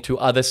effort into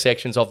other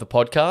sections of the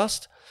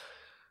podcast.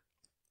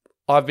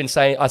 I've been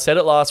saying, I said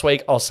it last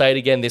week, I'll say it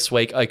again this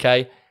week,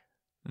 okay?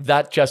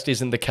 That just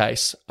isn't the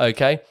case,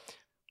 okay?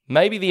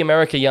 Maybe the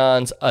America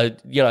yarns are,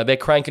 they're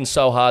cranking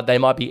so hard they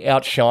might be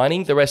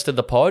outshining the rest of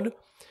the pod.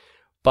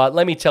 But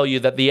let me tell you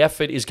that the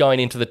effort is going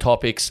into the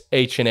topics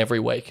each and every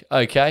week,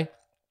 okay?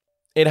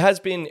 It has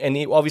been, and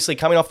obviously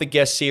coming off the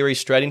guest series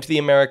straight into the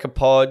America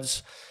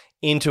pods,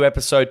 into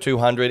episode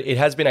 200, it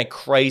has been a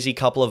crazy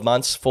couple of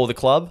months for the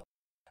club.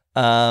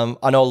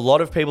 I know a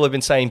lot of people have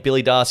been saying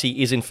Billy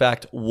Darcy is in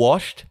fact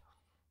washed,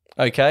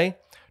 okay?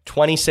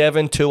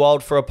 27, too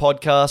old for a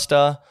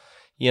podcaster.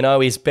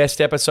 His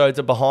best episodes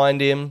are behind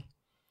him.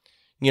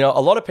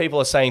 A lot of people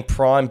are saying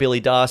prime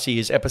Billy Darcy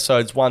is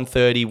episodes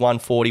 130,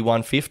 140,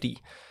 150.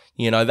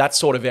 That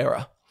sort of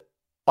era.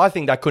 I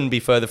think that couldn't be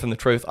further from the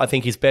truth. I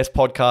think his best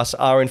podcasts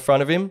are in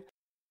front of him.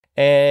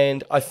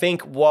 And I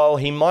think while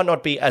he might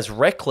not be as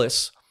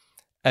reckless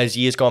as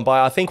years gone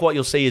by, I think what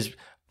you'll see is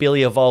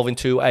Billy evolve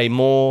into a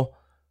more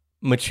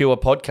mature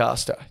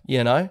podcaster,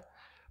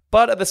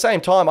 But at the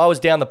same time, I was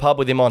down the pub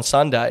with him on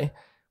Sunday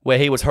where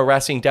he was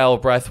harassing Dale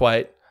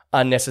Brathwaite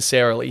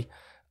unnecessarily,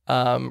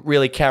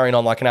 really carrying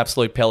on like an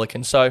absolute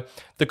pelican. So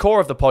the core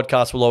of the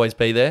podcast will always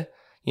be there,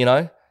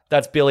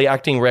 That's Billy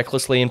acting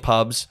recklessly in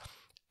pubs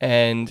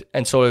and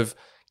sort of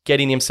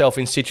getting himself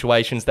in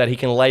situations that he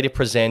can later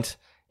present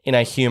in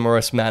a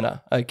humorous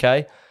manner,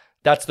 okay?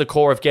 That's the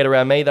core of Get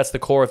Around Me. That's the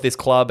core of this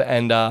club,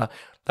 and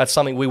that's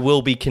something we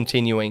will be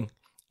continuing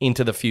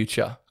into the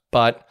future.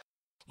 But,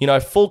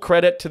 full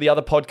credit to the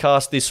other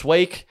podcast this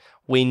week.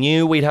 We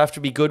knew we'd have to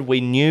be good. We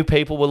knew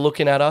people were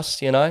looking at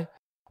us,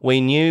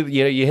 We knew,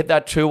 you hit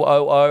that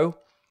 200.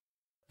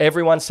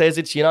 Everyone says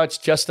it's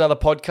just another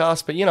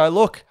podcast. But,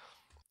 look,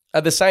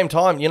 at the same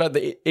time,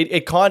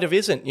 it kind of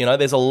isn't.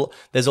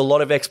 There's a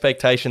lot of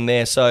expectation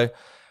there. So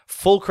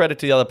full credit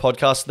to the other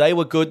podcasts. They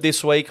were good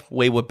this week.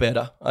 We were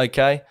better,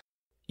 okay?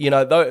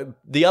 Though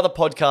the other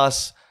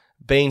podcasts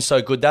being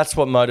so good, that's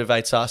what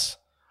motivates us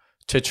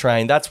to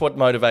train. That's what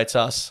motivates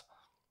us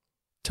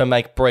to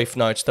make brief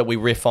notes that we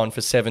riff on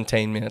for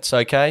 17 minutes,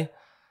 okay?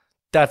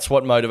 That's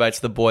what motivates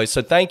the boys.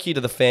 So thank you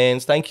to the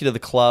fans. Thank you to the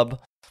club.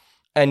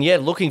 And yeah,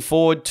 looking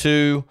forward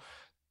to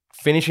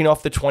finishing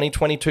off the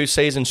 2022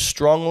 season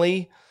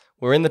strongly.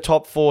 We're in the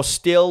top 4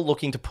 still,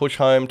 looking to push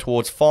home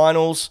towards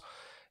finals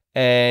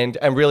and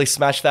really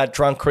smash that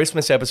drunk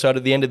Christmas episode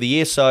at the end of the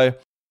year. So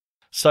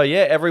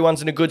yeah,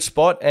 everyone's in a good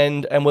spot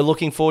and we're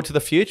looking forward to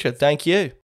the future. Thank you.